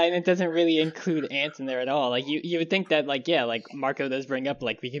 Yeah, and it doesn't really include ants in there at all. You would think that, Marco does bring up,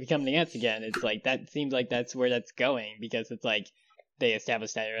 we could become the ants again. It's that seems like that's where that's going, because it's they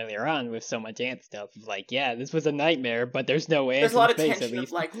established that earlier on with so much ant stuff. This was a nightmare, but there's no ants. There's a lot of space, tension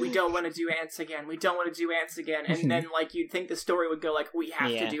of we don't want to do ants again. We don't want to do ants again. And then you'd think the story would go we have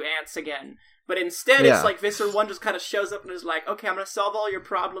to do ants again. But instead, it's Visser 1 just kind of shows up and is like, okay, I'm going to solve all your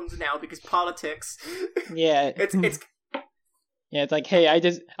problems now because politics. Yeah, it's yeah, it's hey,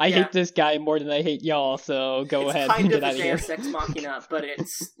 I hate this guy more than I hate y'all, so go ahead and get out of here. It's kind of a Deus Ex Machina, but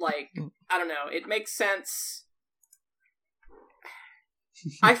it's I don't know, it makes sense.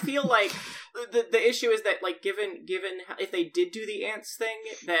 I feel the issue is that given if they did do the ants thing,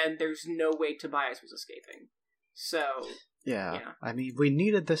 then there's no way Tobias was escaping. So yeah. I mean, we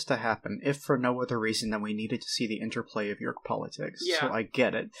needed this to happen, if for no other reason than we needed to see the interplay of Yeerk politics. Yeah. So I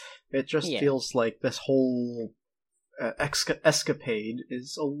get it. It just feels like this whole escapade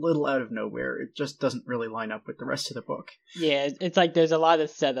is a little out of nowhere. It just doesn't really line up with the rest of the book. Yeah, it's there's a lot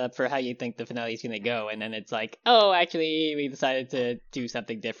of setup for how you think the finale is going to go, and then it's oh, actually, we decided to do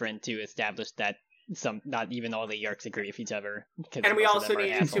something different to establish that not even all the Yeerks agree with each other. And we also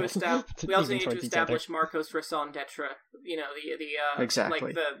needed to establish Marcos Raison d'etre. The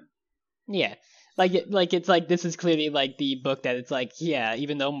exactly. Yeah. This is clearly this book that it's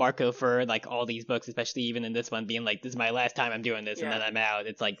even though Marco for all these books, especially even in this one being this is my last time I'm doing this and then I'm out,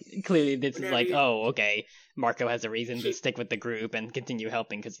 it's clearly this is oh, okay, Marco has a reason to stick with the group and continue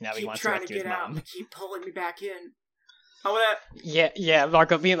helping because now he wants to rescue his mom. Keep pulling me back in. Yeah,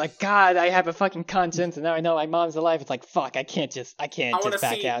 Marco being God, I have a fucking conscience and now I know my mom's alive. It's fuck, I can't just back out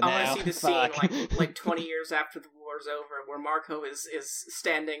now. I want to see the scene 20 years after the war's over, where Marco is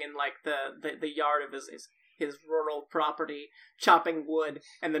standing in the yard of his rural property, chopping wood,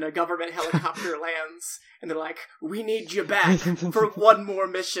 and then a government helicopter lands, and they're we need you back for one more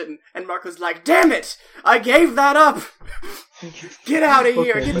mission, and Marco's damn it! I gave that up! Get out of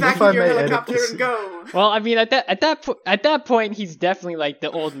here! Get back in your helicopter and go! Well, I mean, at that point, he's definitely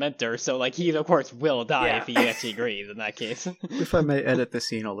the old mentor, so he of course will die if he actually agrees in that case. If I may edit the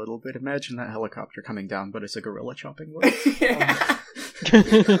scene a little bit, imagine that helicopter coming down, but it's a gorilla chopping wood. Yeah. And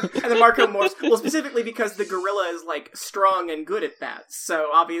then Marco morphs. Well, specifically because the gorilla is strong and good at that. So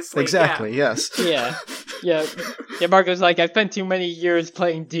obviously, exactly, yes, yeah. Marco's I spent too many years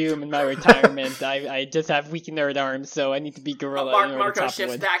playing Doom in my retirement. I just have weak nerd arms, so I need to be gorilla. Marco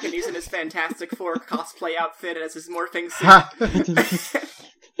shifts back and he's in his Fantastic Four cosplay outfit as his morphing suit.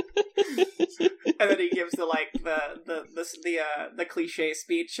 And then he gives the cliche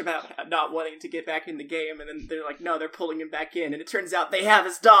speech about not wanting to get back in the game, and then they're no, they're pulling him back in, and it turns out they have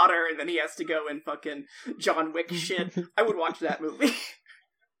his daughter, and then he has to go and fucking John Wick shit. I would watch that movie.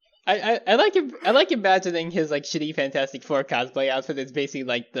 I like imagining his shitty Fantastic Four cosplay outfit is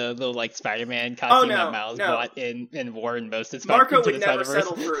basically the little Spider-Man costume that Miles bought in War and most of Marco would never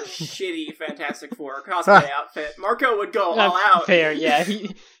settle for a shitty Fantastic Four cosplay outfit. Marco would go all out. Fair, yeah.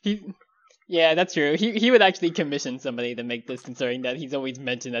 Yeah, that's true. He would actually commission somebody to make this, considering that he's always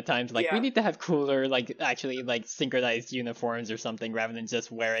mentioned at times we need to have cooler actually synchronized uniforms or something rather than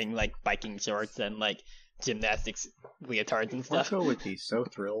just wearing biking shorts and gymnastics leotards and stuff. Marco would be so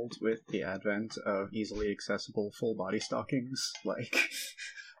thrilled with the advent of easily accessible full body stockings.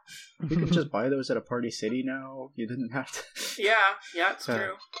 You could just buy those at a Party City now. You didn't have to. Yeah, it's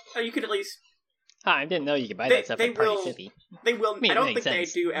true. You could at least. I didn't know you could buy that stuff at Party City. They will. I don't think they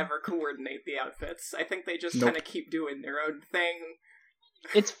do ever coordinate the outfits. I think they just kind of keep doing their own thing.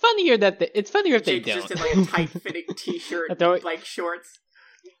 It's funnier if they don't. Just in a tight-fitting t-shirt, shorts.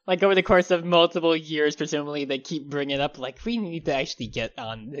 Over the course of multiple years, presumably, they keep bringing up, we need to actually get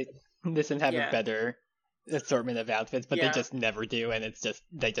on this and have a better assortment of outfits, but they just never do, and it's just,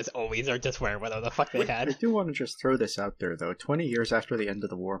 they just always are just wearing whatever the fuck they had. I do want to just throw this out there, though. 20 years after the end of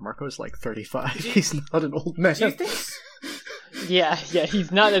the war, Marco's 35. He's not an old man. Do you think... Yeah,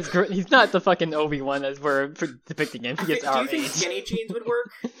 he's not he's not the fucking Obi-Wan as we're depicting him. He gets do you think skinny jeans would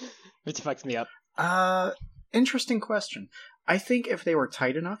work? Which fucks me up. Interesting question. I think if they were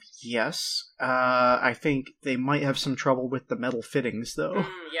tight enough, yes. I think they might have some trouble with the metal fittings, though.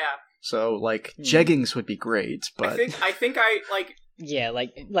 Yeah. So, like, jeggings would be great, but I think I like. Yeah,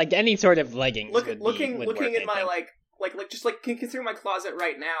 like any sort of leggings. Looking in my like just like considering my closet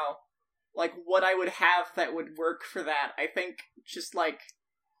right now, like what I would have that would work for that. I think just like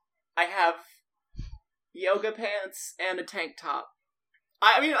I have yoga pants and a tank top.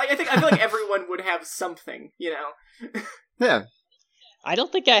 I mean, I feel like everyone would have something, you know. Yeah. I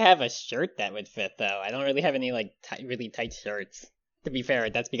don't think I have a shirt that would fit though. I don't really have any like really tight shirts. To be fair,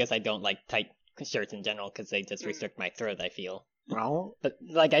 that's because I don't like tight shirts in general because they just restrict my throat. I feel. Well, but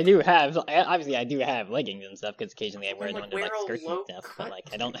like I do have leggings and stuff because occasionally I wear them under like skirts and stuff. But like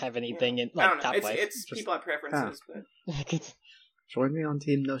I don't have anything in like top wise. It's people have preferences, but join me on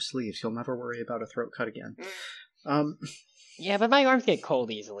Team No Sleeves. You'll never worry about a throat cut again. Yeah, but my arms get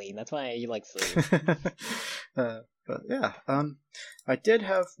cold easily. That's why you like sleeves. But yeah, I did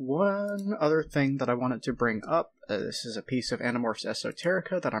have one other thing that I wanted to bring up. This is a piece of Animorphs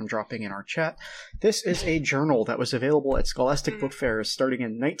Esoterica that I'm dropping in our chat. This is a journal that was available at Scholastic Book Fairs starting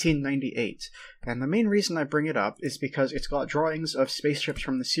in 1998. And the main reason I bring it up is because it's got drawings of spaceships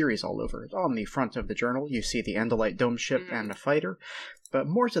from the series all over it. On the front of the journal, you see the Andalite dome ship and a fighter. But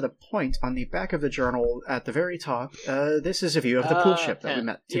more to the point, on the back of the journal, at the very top, this is a view of the pool ship that we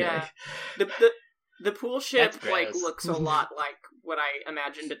met today. Yeah. The pool ship like looks a lot like what I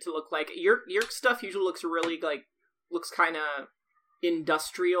imagined it to look like. Your stuff usually looks really looks kind of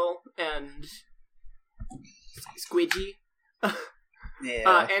industrial and squidgy.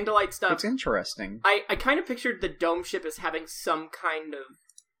 Yeah. Andalite stuff. It's interesting. I kind of pictured the dome ship as having some kind of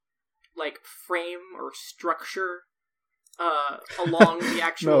like frame or structure along the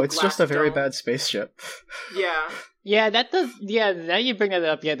actual No, it's glass just a very dome. bad spaceship. Yeah. Yeah, that does. Yeah, now you bring that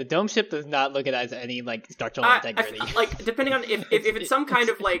up. Yeah, the dome ship does not look at it as any like structural integrity. Like depending on if it's some kind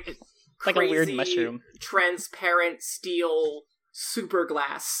of like it's like a weird mushroom, transparent steel super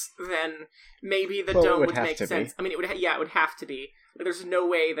glass, then maybe the dome would make sense. I mean, it would have to be. There's no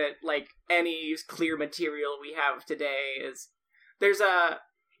way that like any clear material we have today is. I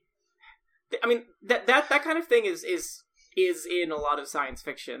mean that kind of thing is in a lot of science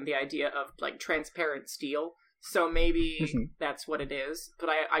fiction. The idea of like transparent steel. So maybe that's what it is, but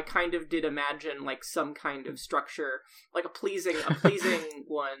I kind of did imagine like some kind of structure, like a pleasing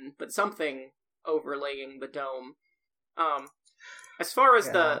one, but something overlaying the dome. As far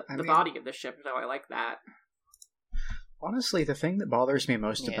as the body of the ship, though, I like that. Honestly, the thing that bothers me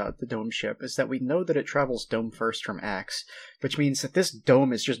most about the dome ship is that we know that it travels dome first from Ax, which means that this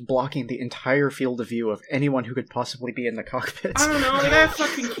dome is just blocking the entire field of view of anyone who could possibly be in the cockpit. I don't know, they got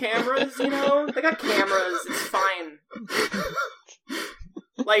fucking cameras, you know? They got cameras, it's fine.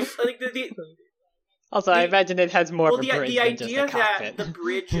 like the Also, I imagine it has more of a bridge the than just a cockpit. idea that the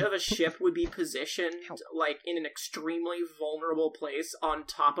bridge of a ship would be positioned like in an extremely vulnerable place on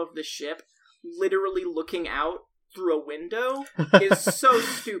top of the ship, literally looking out through a window is so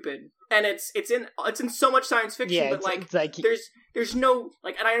stupid, and it's in so much science fiction, but like there's no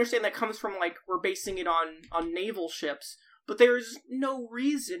like, and I understand that comes from like we're basing it on naval ships, but there's no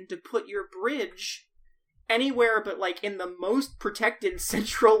reason to put your bridge anywhere but like in the most protected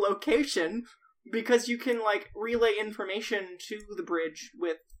central location, because you can like relay information to the bridge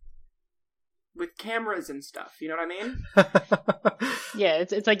with cameras and stuff, you know what I mean? Yeah,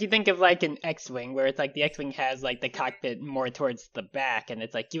 it's like you think of like an X-Wing, where it's like the X-Wing has like the cockpit more towards the back, and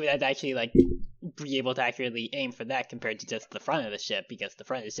it's like you would actually like be able to accurately aim for that compared to just the front of the ship, because the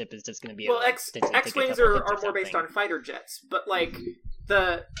front of the ship is just going to be X-Wings are more based on fighter jets, but like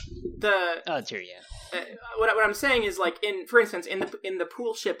the oh, true, yeah. What I'm saying is like for instance in the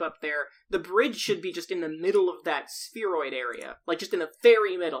pool ship up there, the bridge should be just in the middle of that spheroid area, like just in the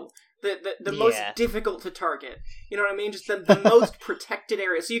very middle. The most difficult to target. You know what I mean? Just the most protected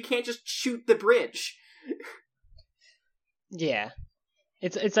area. So you can't just shoot the bridge. Yeah.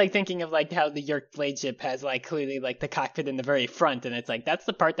 It's like thinking of like how the Yerk blade ship has like clearly like the cockpit in the very front, and it's like that's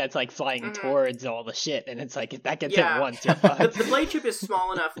the part that's like flying towards all the shit, and it's like if that gets hit once, you're fucked. The blade ship is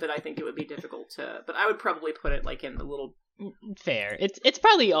small enough that I think it would be difficult to, but I would probably put it like in the little. Fair. It's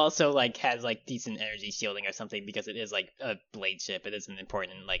probably also like has like decent energy shielding or something, because it is like a blade ship. It is an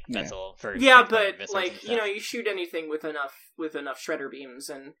important like vessel for but like you know, you shoot anything with enough shredder beams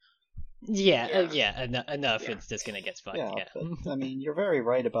and enough. Yeah. It's just gonna get fucked. But, I mean, you're very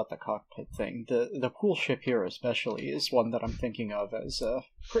right about the cockpit thing. The pool ship here especially is one that I'm thinking of as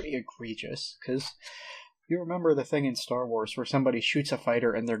pretty egregious, because You remember the thing in Star Wars where somebody shoots a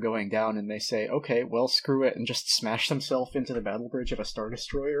fighter and they're going down and they say, okay, well, screw it, and just smash themselves into the battle bridge of a Star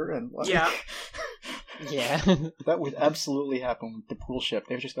Destroyer? And yeah. Yeah. That would absolutely happen with the pool ship.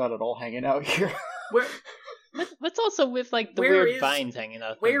 They've just got it all hanging out here. What's also with, like, the weird vines hanging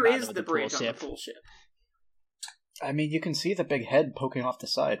out? Where is the bridge on the pool ship? I mean, you can see the big head poking off the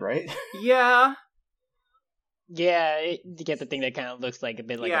side, right? Yeah. Yeah, you get the thing that kind of looks like a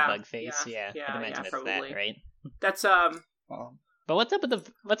bit like a bug face. Yeah, I'd imagine it's probably. That, right? That's But what's up with the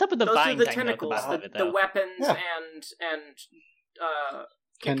those vine? Those are the tentacles, the weapons, and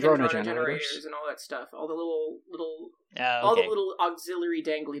Kandrona generators and all that stuff. All the little okay. all the little auxiliary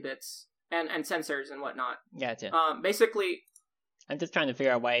dangly bits and sensors and whatnot. Gotcha. Basically, I'm just trying to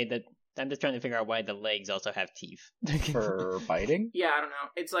figure out why the legs also have teeth. For biting? Yeah, I don't know.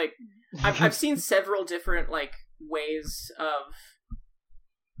 It's like I've seen several different like ways of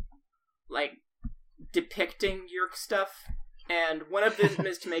like depicting Yeerk stuff, and one of them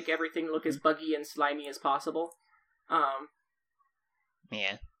is to make everything look as buggy and slimy as possible.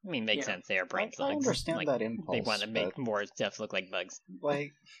 Yeah, I mean, makes sense. They are brain slugs. I understand that impulse. They want to make more stuff look like bugs.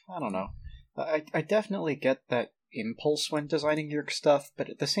 Like, I don't know. I definitely get that impulse when designing Yeerk stuff, but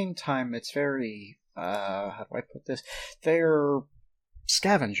at the same time, it's very, how do I put this? They're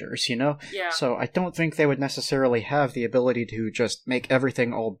scavengers, you know? Yeah. So I don't think they would necessarily have the ability to just make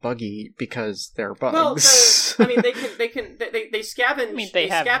everything all buggy because they're bugs. Well, I mean, they scavenge. I mean, they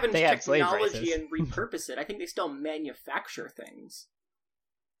have technology and repurpose it. I think they still manufacture things.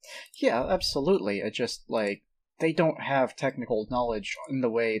 Yeah, absolutely. It just, like, they don't have technical knowledge in the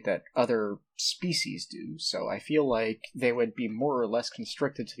way that other species do, so I feel like they would be more or less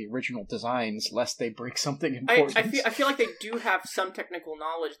constricted to the original designs lest they break something important. I feel like they do have some technical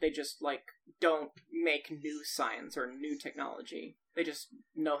knowledge, they just, like, don't make new science or new technology. They just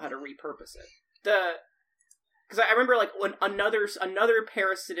know how to repurpose it. Because I remember, like, when another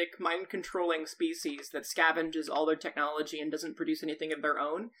parasitic, mind-controlling species that scavenges all their technology and doesn't produce anything of their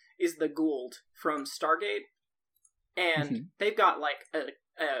own is the Goa'uld from Stargate. And they've got, like, a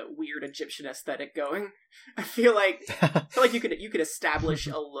weird Egyptian aesthetic going. I feel like you could establish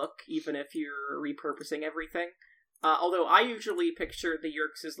a look even if you're repurposing everything. Although I usually picture the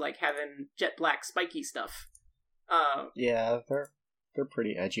Yeerks as, like, having jet black spiky stuff. Yeah, they're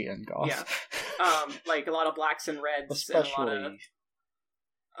pretty edgy and goth. Yeah. Like a lot of blacks and reds, especially, and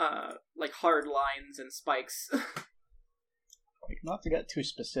a lot of like hard lines and spikes. Not to get too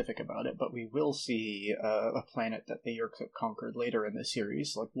specific about it, but we will see a planet that the Yeerks have conquered later in the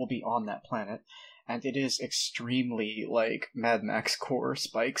series. Like, we'll be on that planet, and it is extremely, like, Mad Max core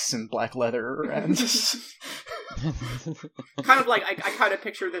spikes and black leather, and... kind of like, I kind of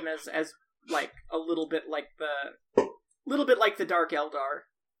picture them as like, a little bit like the Dark Eldar,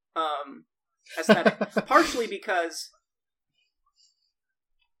 aesthetic. Partially because,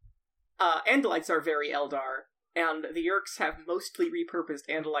 Andalites are very Eldar, and the Yeerks have mostly repurposed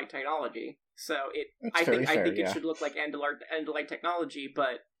Andalite technology, so I think it should look like Andalite technology,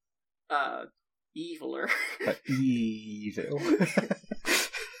 but eviler. Evil.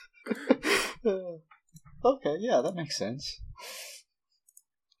 Okay, yeah, that makes sense.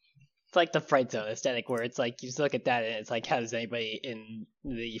 It's like the Fright Zone aesthetic, where it's like, you just look at that and it's like, how does anybody in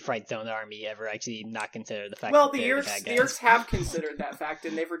the Fright Zone army ever actually not consider the fact that they're the bad guys? The Yeerks have considered that fact,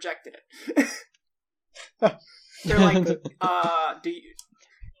 and they've rejected it. They're like, do you...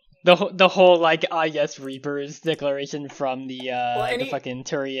 The whole, like, yes, Reapers declaration from the fucking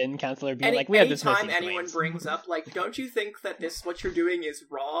Turian counselor being like, we have this message. Anytime anyone brings up, like, don't you think that what you're doing is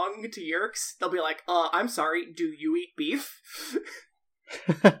wrong to Yeerks? They'll be like, I'm sorry, do you eat beef?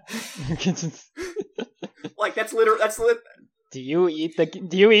 Like, that's do you eat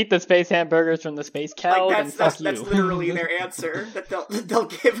the space hamburgers from the space cow? Like, that's literally their answer that they'll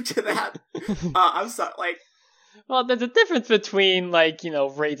give to that. I'm sorry, like. Well, there's a difference between, like, you know,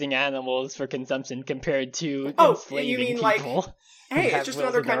 raising animals for consumption compared to enslaving people. Like, hey, it's just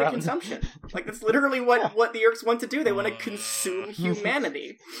another kind of consumption. Like, that's literally what the Yeerks want to do. They want to consume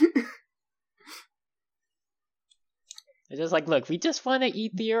humanity. It's just like, look, we just want to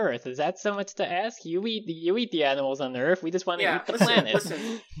eat the Earth. Is that so much to ask? You eat the animals on the Earth. We just want to eat the planet.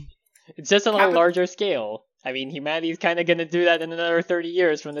 Listen. It's just on a larger scale. I mean, humanity's kind of going to do that in another 30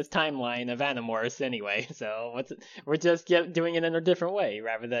 years from this timeline of Animorphs anyway, so we're just doing it in a different way,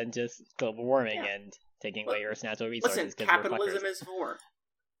 rather than just global warming and taking away Earth's natural resources. Listen, capitalism is war.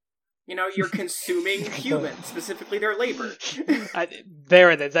 You know, you're consuming humans, specifically their labor.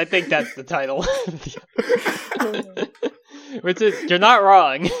 There it is, I think that's the title. Which is, you're not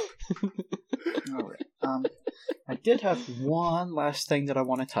wrong. Alright, I did have one last thing that I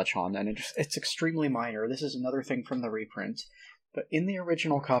want to touch on, and it's extremely minor. This is another thing from the reprint. But in the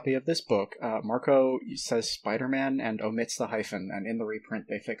original copy of this book, Marco says Spider-Man and omits the hyphen, and in the reprint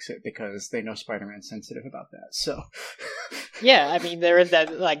they fix it because they know Spider-Man's sensitive about that, so... Yeah, I mean, there is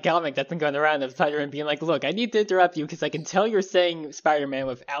that like comic that's been going around of Spider-Man being like, look, I need to interrupt you because I can tell you're saying Spider-Man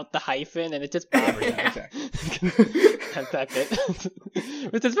without the hyphen, and it just bothers me. That's it.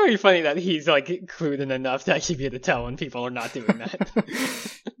 Which is very funny that he's, like, clued in enough to actually be able to tell when people are not doing that.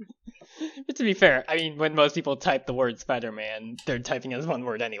 But to be fair, I mean, when most people type the word Spider-Man, they're typing it as one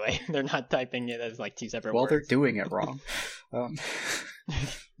word anyway. They're not typing it as, like, two separate words. Well, they're doing it wrong.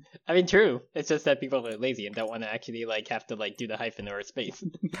 I mean, true. It's just that people are lazy and don't want to actually, like, have to, like, do the hyphen or a space.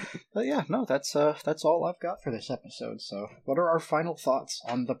 But yeah, no, that's all I've got for this episode, so what are our final thoughts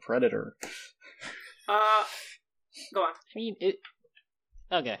on The Predator? Go on. I mean,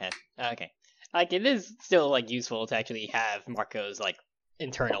 Oh, go ahead. Okay. Like, it is still, like, useful to actually have Marco's, like,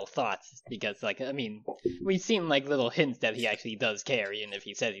 internal thoughts, because, like, I mean, we've seen, like, little hints that he actually does care, even if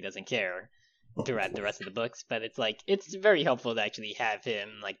he says he doesn't care throughout the rest of the books, but it's, like, it's very helpful to actually have him,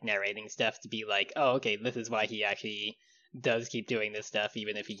 like, narrating stuff to be like, oh, okay, this is why he actually does keep doing this stuff,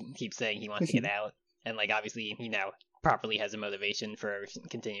 even if he keeps saying he wants to get out, and, like, obviously, he now properly has a motivation for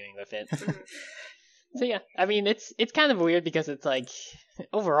continuing with it. So yeah, I mean, it's kind of weird because it's like,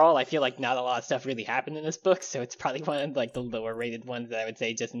 overall, I feel like not a lot of stuff really happened in this book, so it's probably one of like the lower rated ones that I would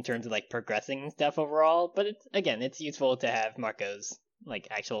say just in terms of like progressing stuff overall. But it's useful to have Marco's like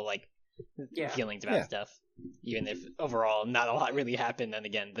actual like feelings about stuff, even if overall not a lot really happened. And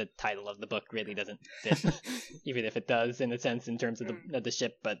again, the title of the book really doesn't fit, even if it does in a sense in terms of the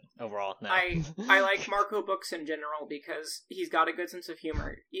ship. But overall, no. I like Marco books in general because he's got a good sense of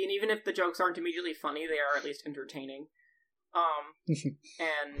humor, and even if the jokes aren't immediately funny, they are at least entertaining.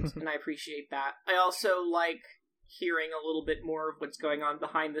 And I appreciate that. I also like hearing a little bit more of what's going on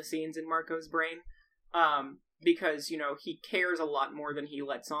behind the scenes in Marco's brain, because he cares a lot more than he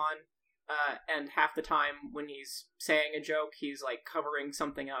lets on. And half the time when he's saying a joke, he's like covering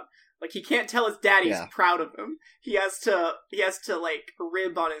something up. Like he can't tell his dad he's proud of him. He has to like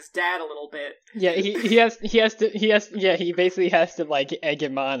rib on his dad a little bit. Yeah, he basically has to like egg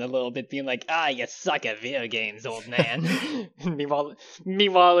him on a little bit, being like, you suck at video games, old man.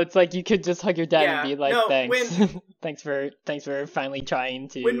 meanwhile, it's like you could just hug your dad and be like, thanks. thanks for finally trying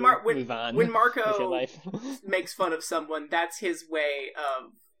to move on. When Marco with your life. makes fun of someone, that's his way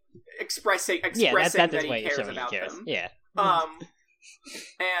of expressing that's that his he way cares of showing about he cares. them. Yeah. And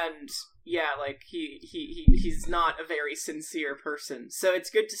like he's not a very sincere person. So it's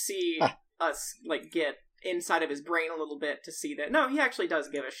good to see us like get inside of his brain a little bit to see that no, he actually does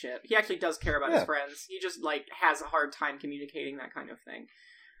give a shit. He actually does care about his friends. He just like has a hard time communicating that kind of thing.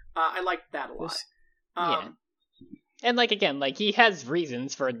 I liked that a lot. And, like, again, like, he has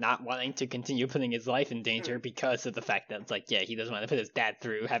reasons for not wanting to continue putting his life in danger because of the fact that it's like, he doesn't want to put his dad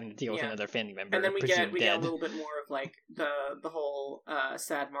through having to deal with another family member. And then we get a little bit more of, like, the whole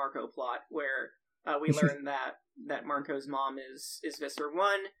sad Marco plot, where we learn that Marco's mom is Visser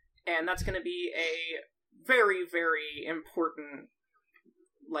 1, and that's going to be a very, very important,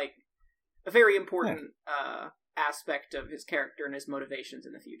 aspect of his character and his motivations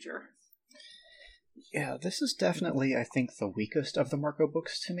in the future. Yeah, this is definitely, I think, the weakest of the Marco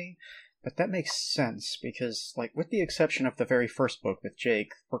books to me, but that makes sense, because, like, with the exception of the very first book with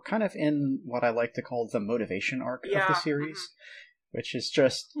Jake, we're kind of in what I like to call the motivation arc of the series, which is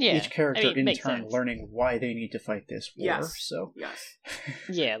just each character in turn learning why they need to fight this war, so...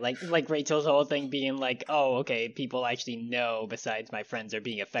 Yeah, like Rachel's whole thing being like, oh, okay, people actually know besides my friends are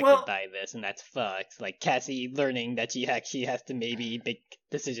being affected by this, and that's fucked. Like, Cassie learning that she actually has to maybe make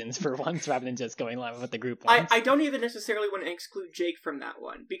decisions for once rather than just going along with what the group wants. I don't even necessarily want to exclude Jake from that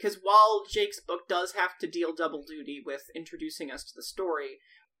one, because while Jake's book does have to deal double duty with introducing us to the story...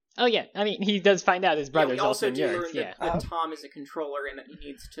 Oh yeah, I mean, he does find out his brother's also in Europe. We also do learn that Tom is a controller and that he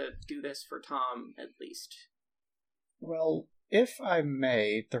needs to do this for Tom, at least. Well, if I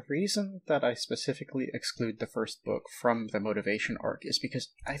may, the reason that I specifically exclude the first book from the motivation arc is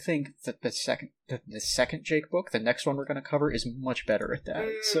because I think that the second Jake book, the next one we're going to cover, is much better at that.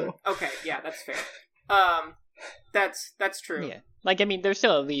 So okay, yeah, that's fair. That's true. Yeah, like I mean, there's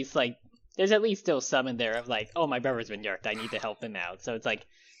still at least like there's at least still some in there of like, oh, my brother's been yerked, I need to help him out. So it's like.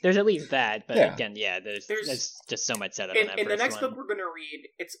 There's at least that, but again, there's just so much setup in that first one. In the next book we're going to read,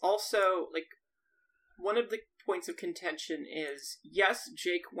 it's also, like, one of the points of contention is, yes,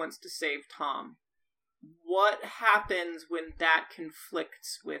 Jake wants to save Tom. What happens when that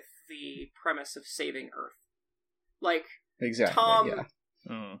conflicts with the premise of saving Earth? Like, exactly, Tom...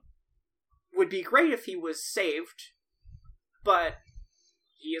 would be great if he was saved, but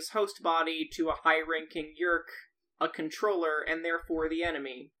he is host body to a high-ranking Yeerk, a controller, and therefore the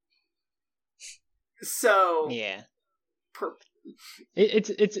enemy. So... Yeah.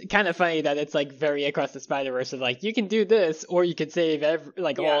 It's kind of funny that it's like very across the Spider-Verse of like you can do this or you could save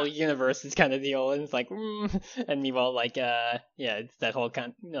all universes kind of deal, and it's like and meanwhile like it's that whole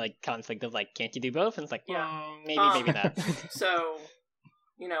conflict of like can't you do both, and it's like maybe not. So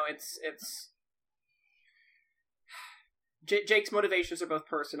it's Jake's motivations are both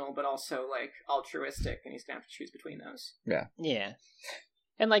personal but also like altruistic, and he's gonna have to choose between those. Yeah.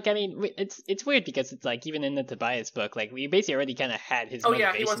 And, like, I mean, it's weird because it's, like, even in the Tobias book, like, we basically already kind of had his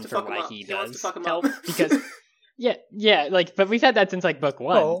motivation for why he does help. Because, like, but we've had that since, like, book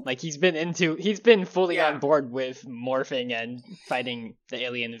 1. Oh. Like, he's been fully on board with morphing and fighting the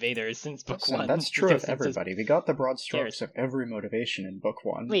alien invaders since book 1. That's true of everybody. We got the broad strokes of every motivation in book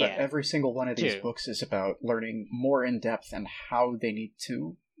 1, but every single one of these books is about learning more in depth and how they need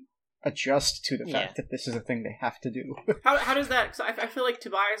to adjust to the fact that this is a thing they have to do. How does that? Because I feel like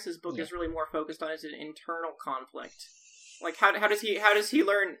Tobias's book is really more focused on his internal conflict. Like how does he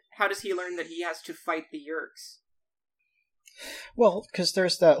learn that he has to fight the Yeerks? Well, because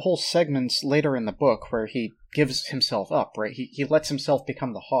there's that whole segment later in the book where he gives himself up, right? He lets himself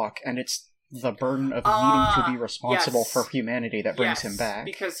become the Hawk, and it's the burden of needing to be responsible for humanity that brings him back.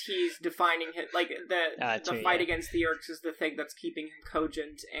 Because he's defining him, like, the fight against the Yeerks is the thing that's keeping him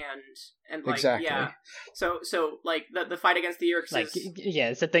cogent and like, exactly. So like, the fight against the Yeerks is...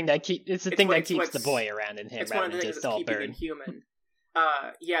 it's the thing that keeps the boy around in him. It's one of the things that's keeping him human.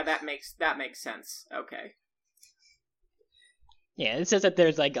 That makes sense. Okay. Yeah, it's just that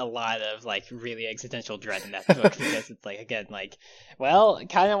there's, like, a lot of, like, really existential dread in that book, because it's, like, again, like, well,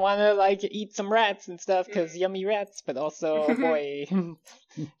 kind of want to, like, eat some rats and stuff, because yummy rats, but also, oh boy,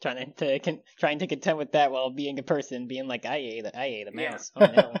 trying to contend with that while being a person, being like, I ate a mouse, oh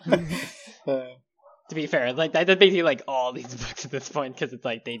no. To be fair, like, that's basically, like, all these books at this point, because it's,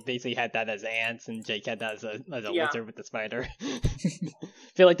 like, they basically had that as ants, and Jake had that as a lizard with the spider. I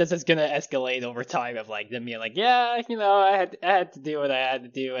feel like this is gonna escalate over time of, like, them being like, I had to do what I had to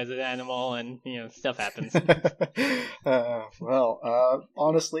do as an animal, and, stuff happens.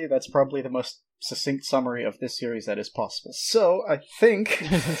 Honestly, that's probably the most succinct summary of this series that is possible. So, I think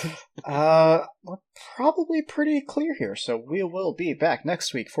we're probably pretty clear here, so we will be back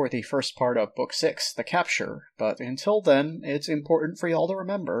next week for the first part of Book 6, The Capture. But until then, it's important for y'all to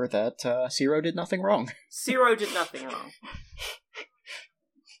remember that Zero did nothing wrong. Zero did nothing wrong.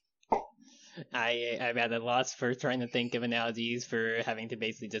 I'm at a loss for trying to think of analogies for having to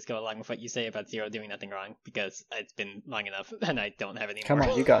basically just go along with what you say about Zero doing nothing wrong, because it's been long enough and I don't have any more. Come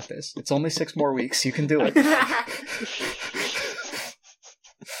on, you got this. It's only 6 more weeks. You can do it.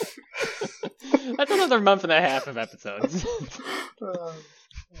 That's another month and a half of episodes.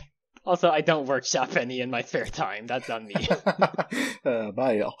 Also, I don't workshop any in my spare time. That's on me.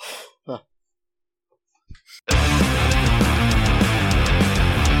 Bye, y'all.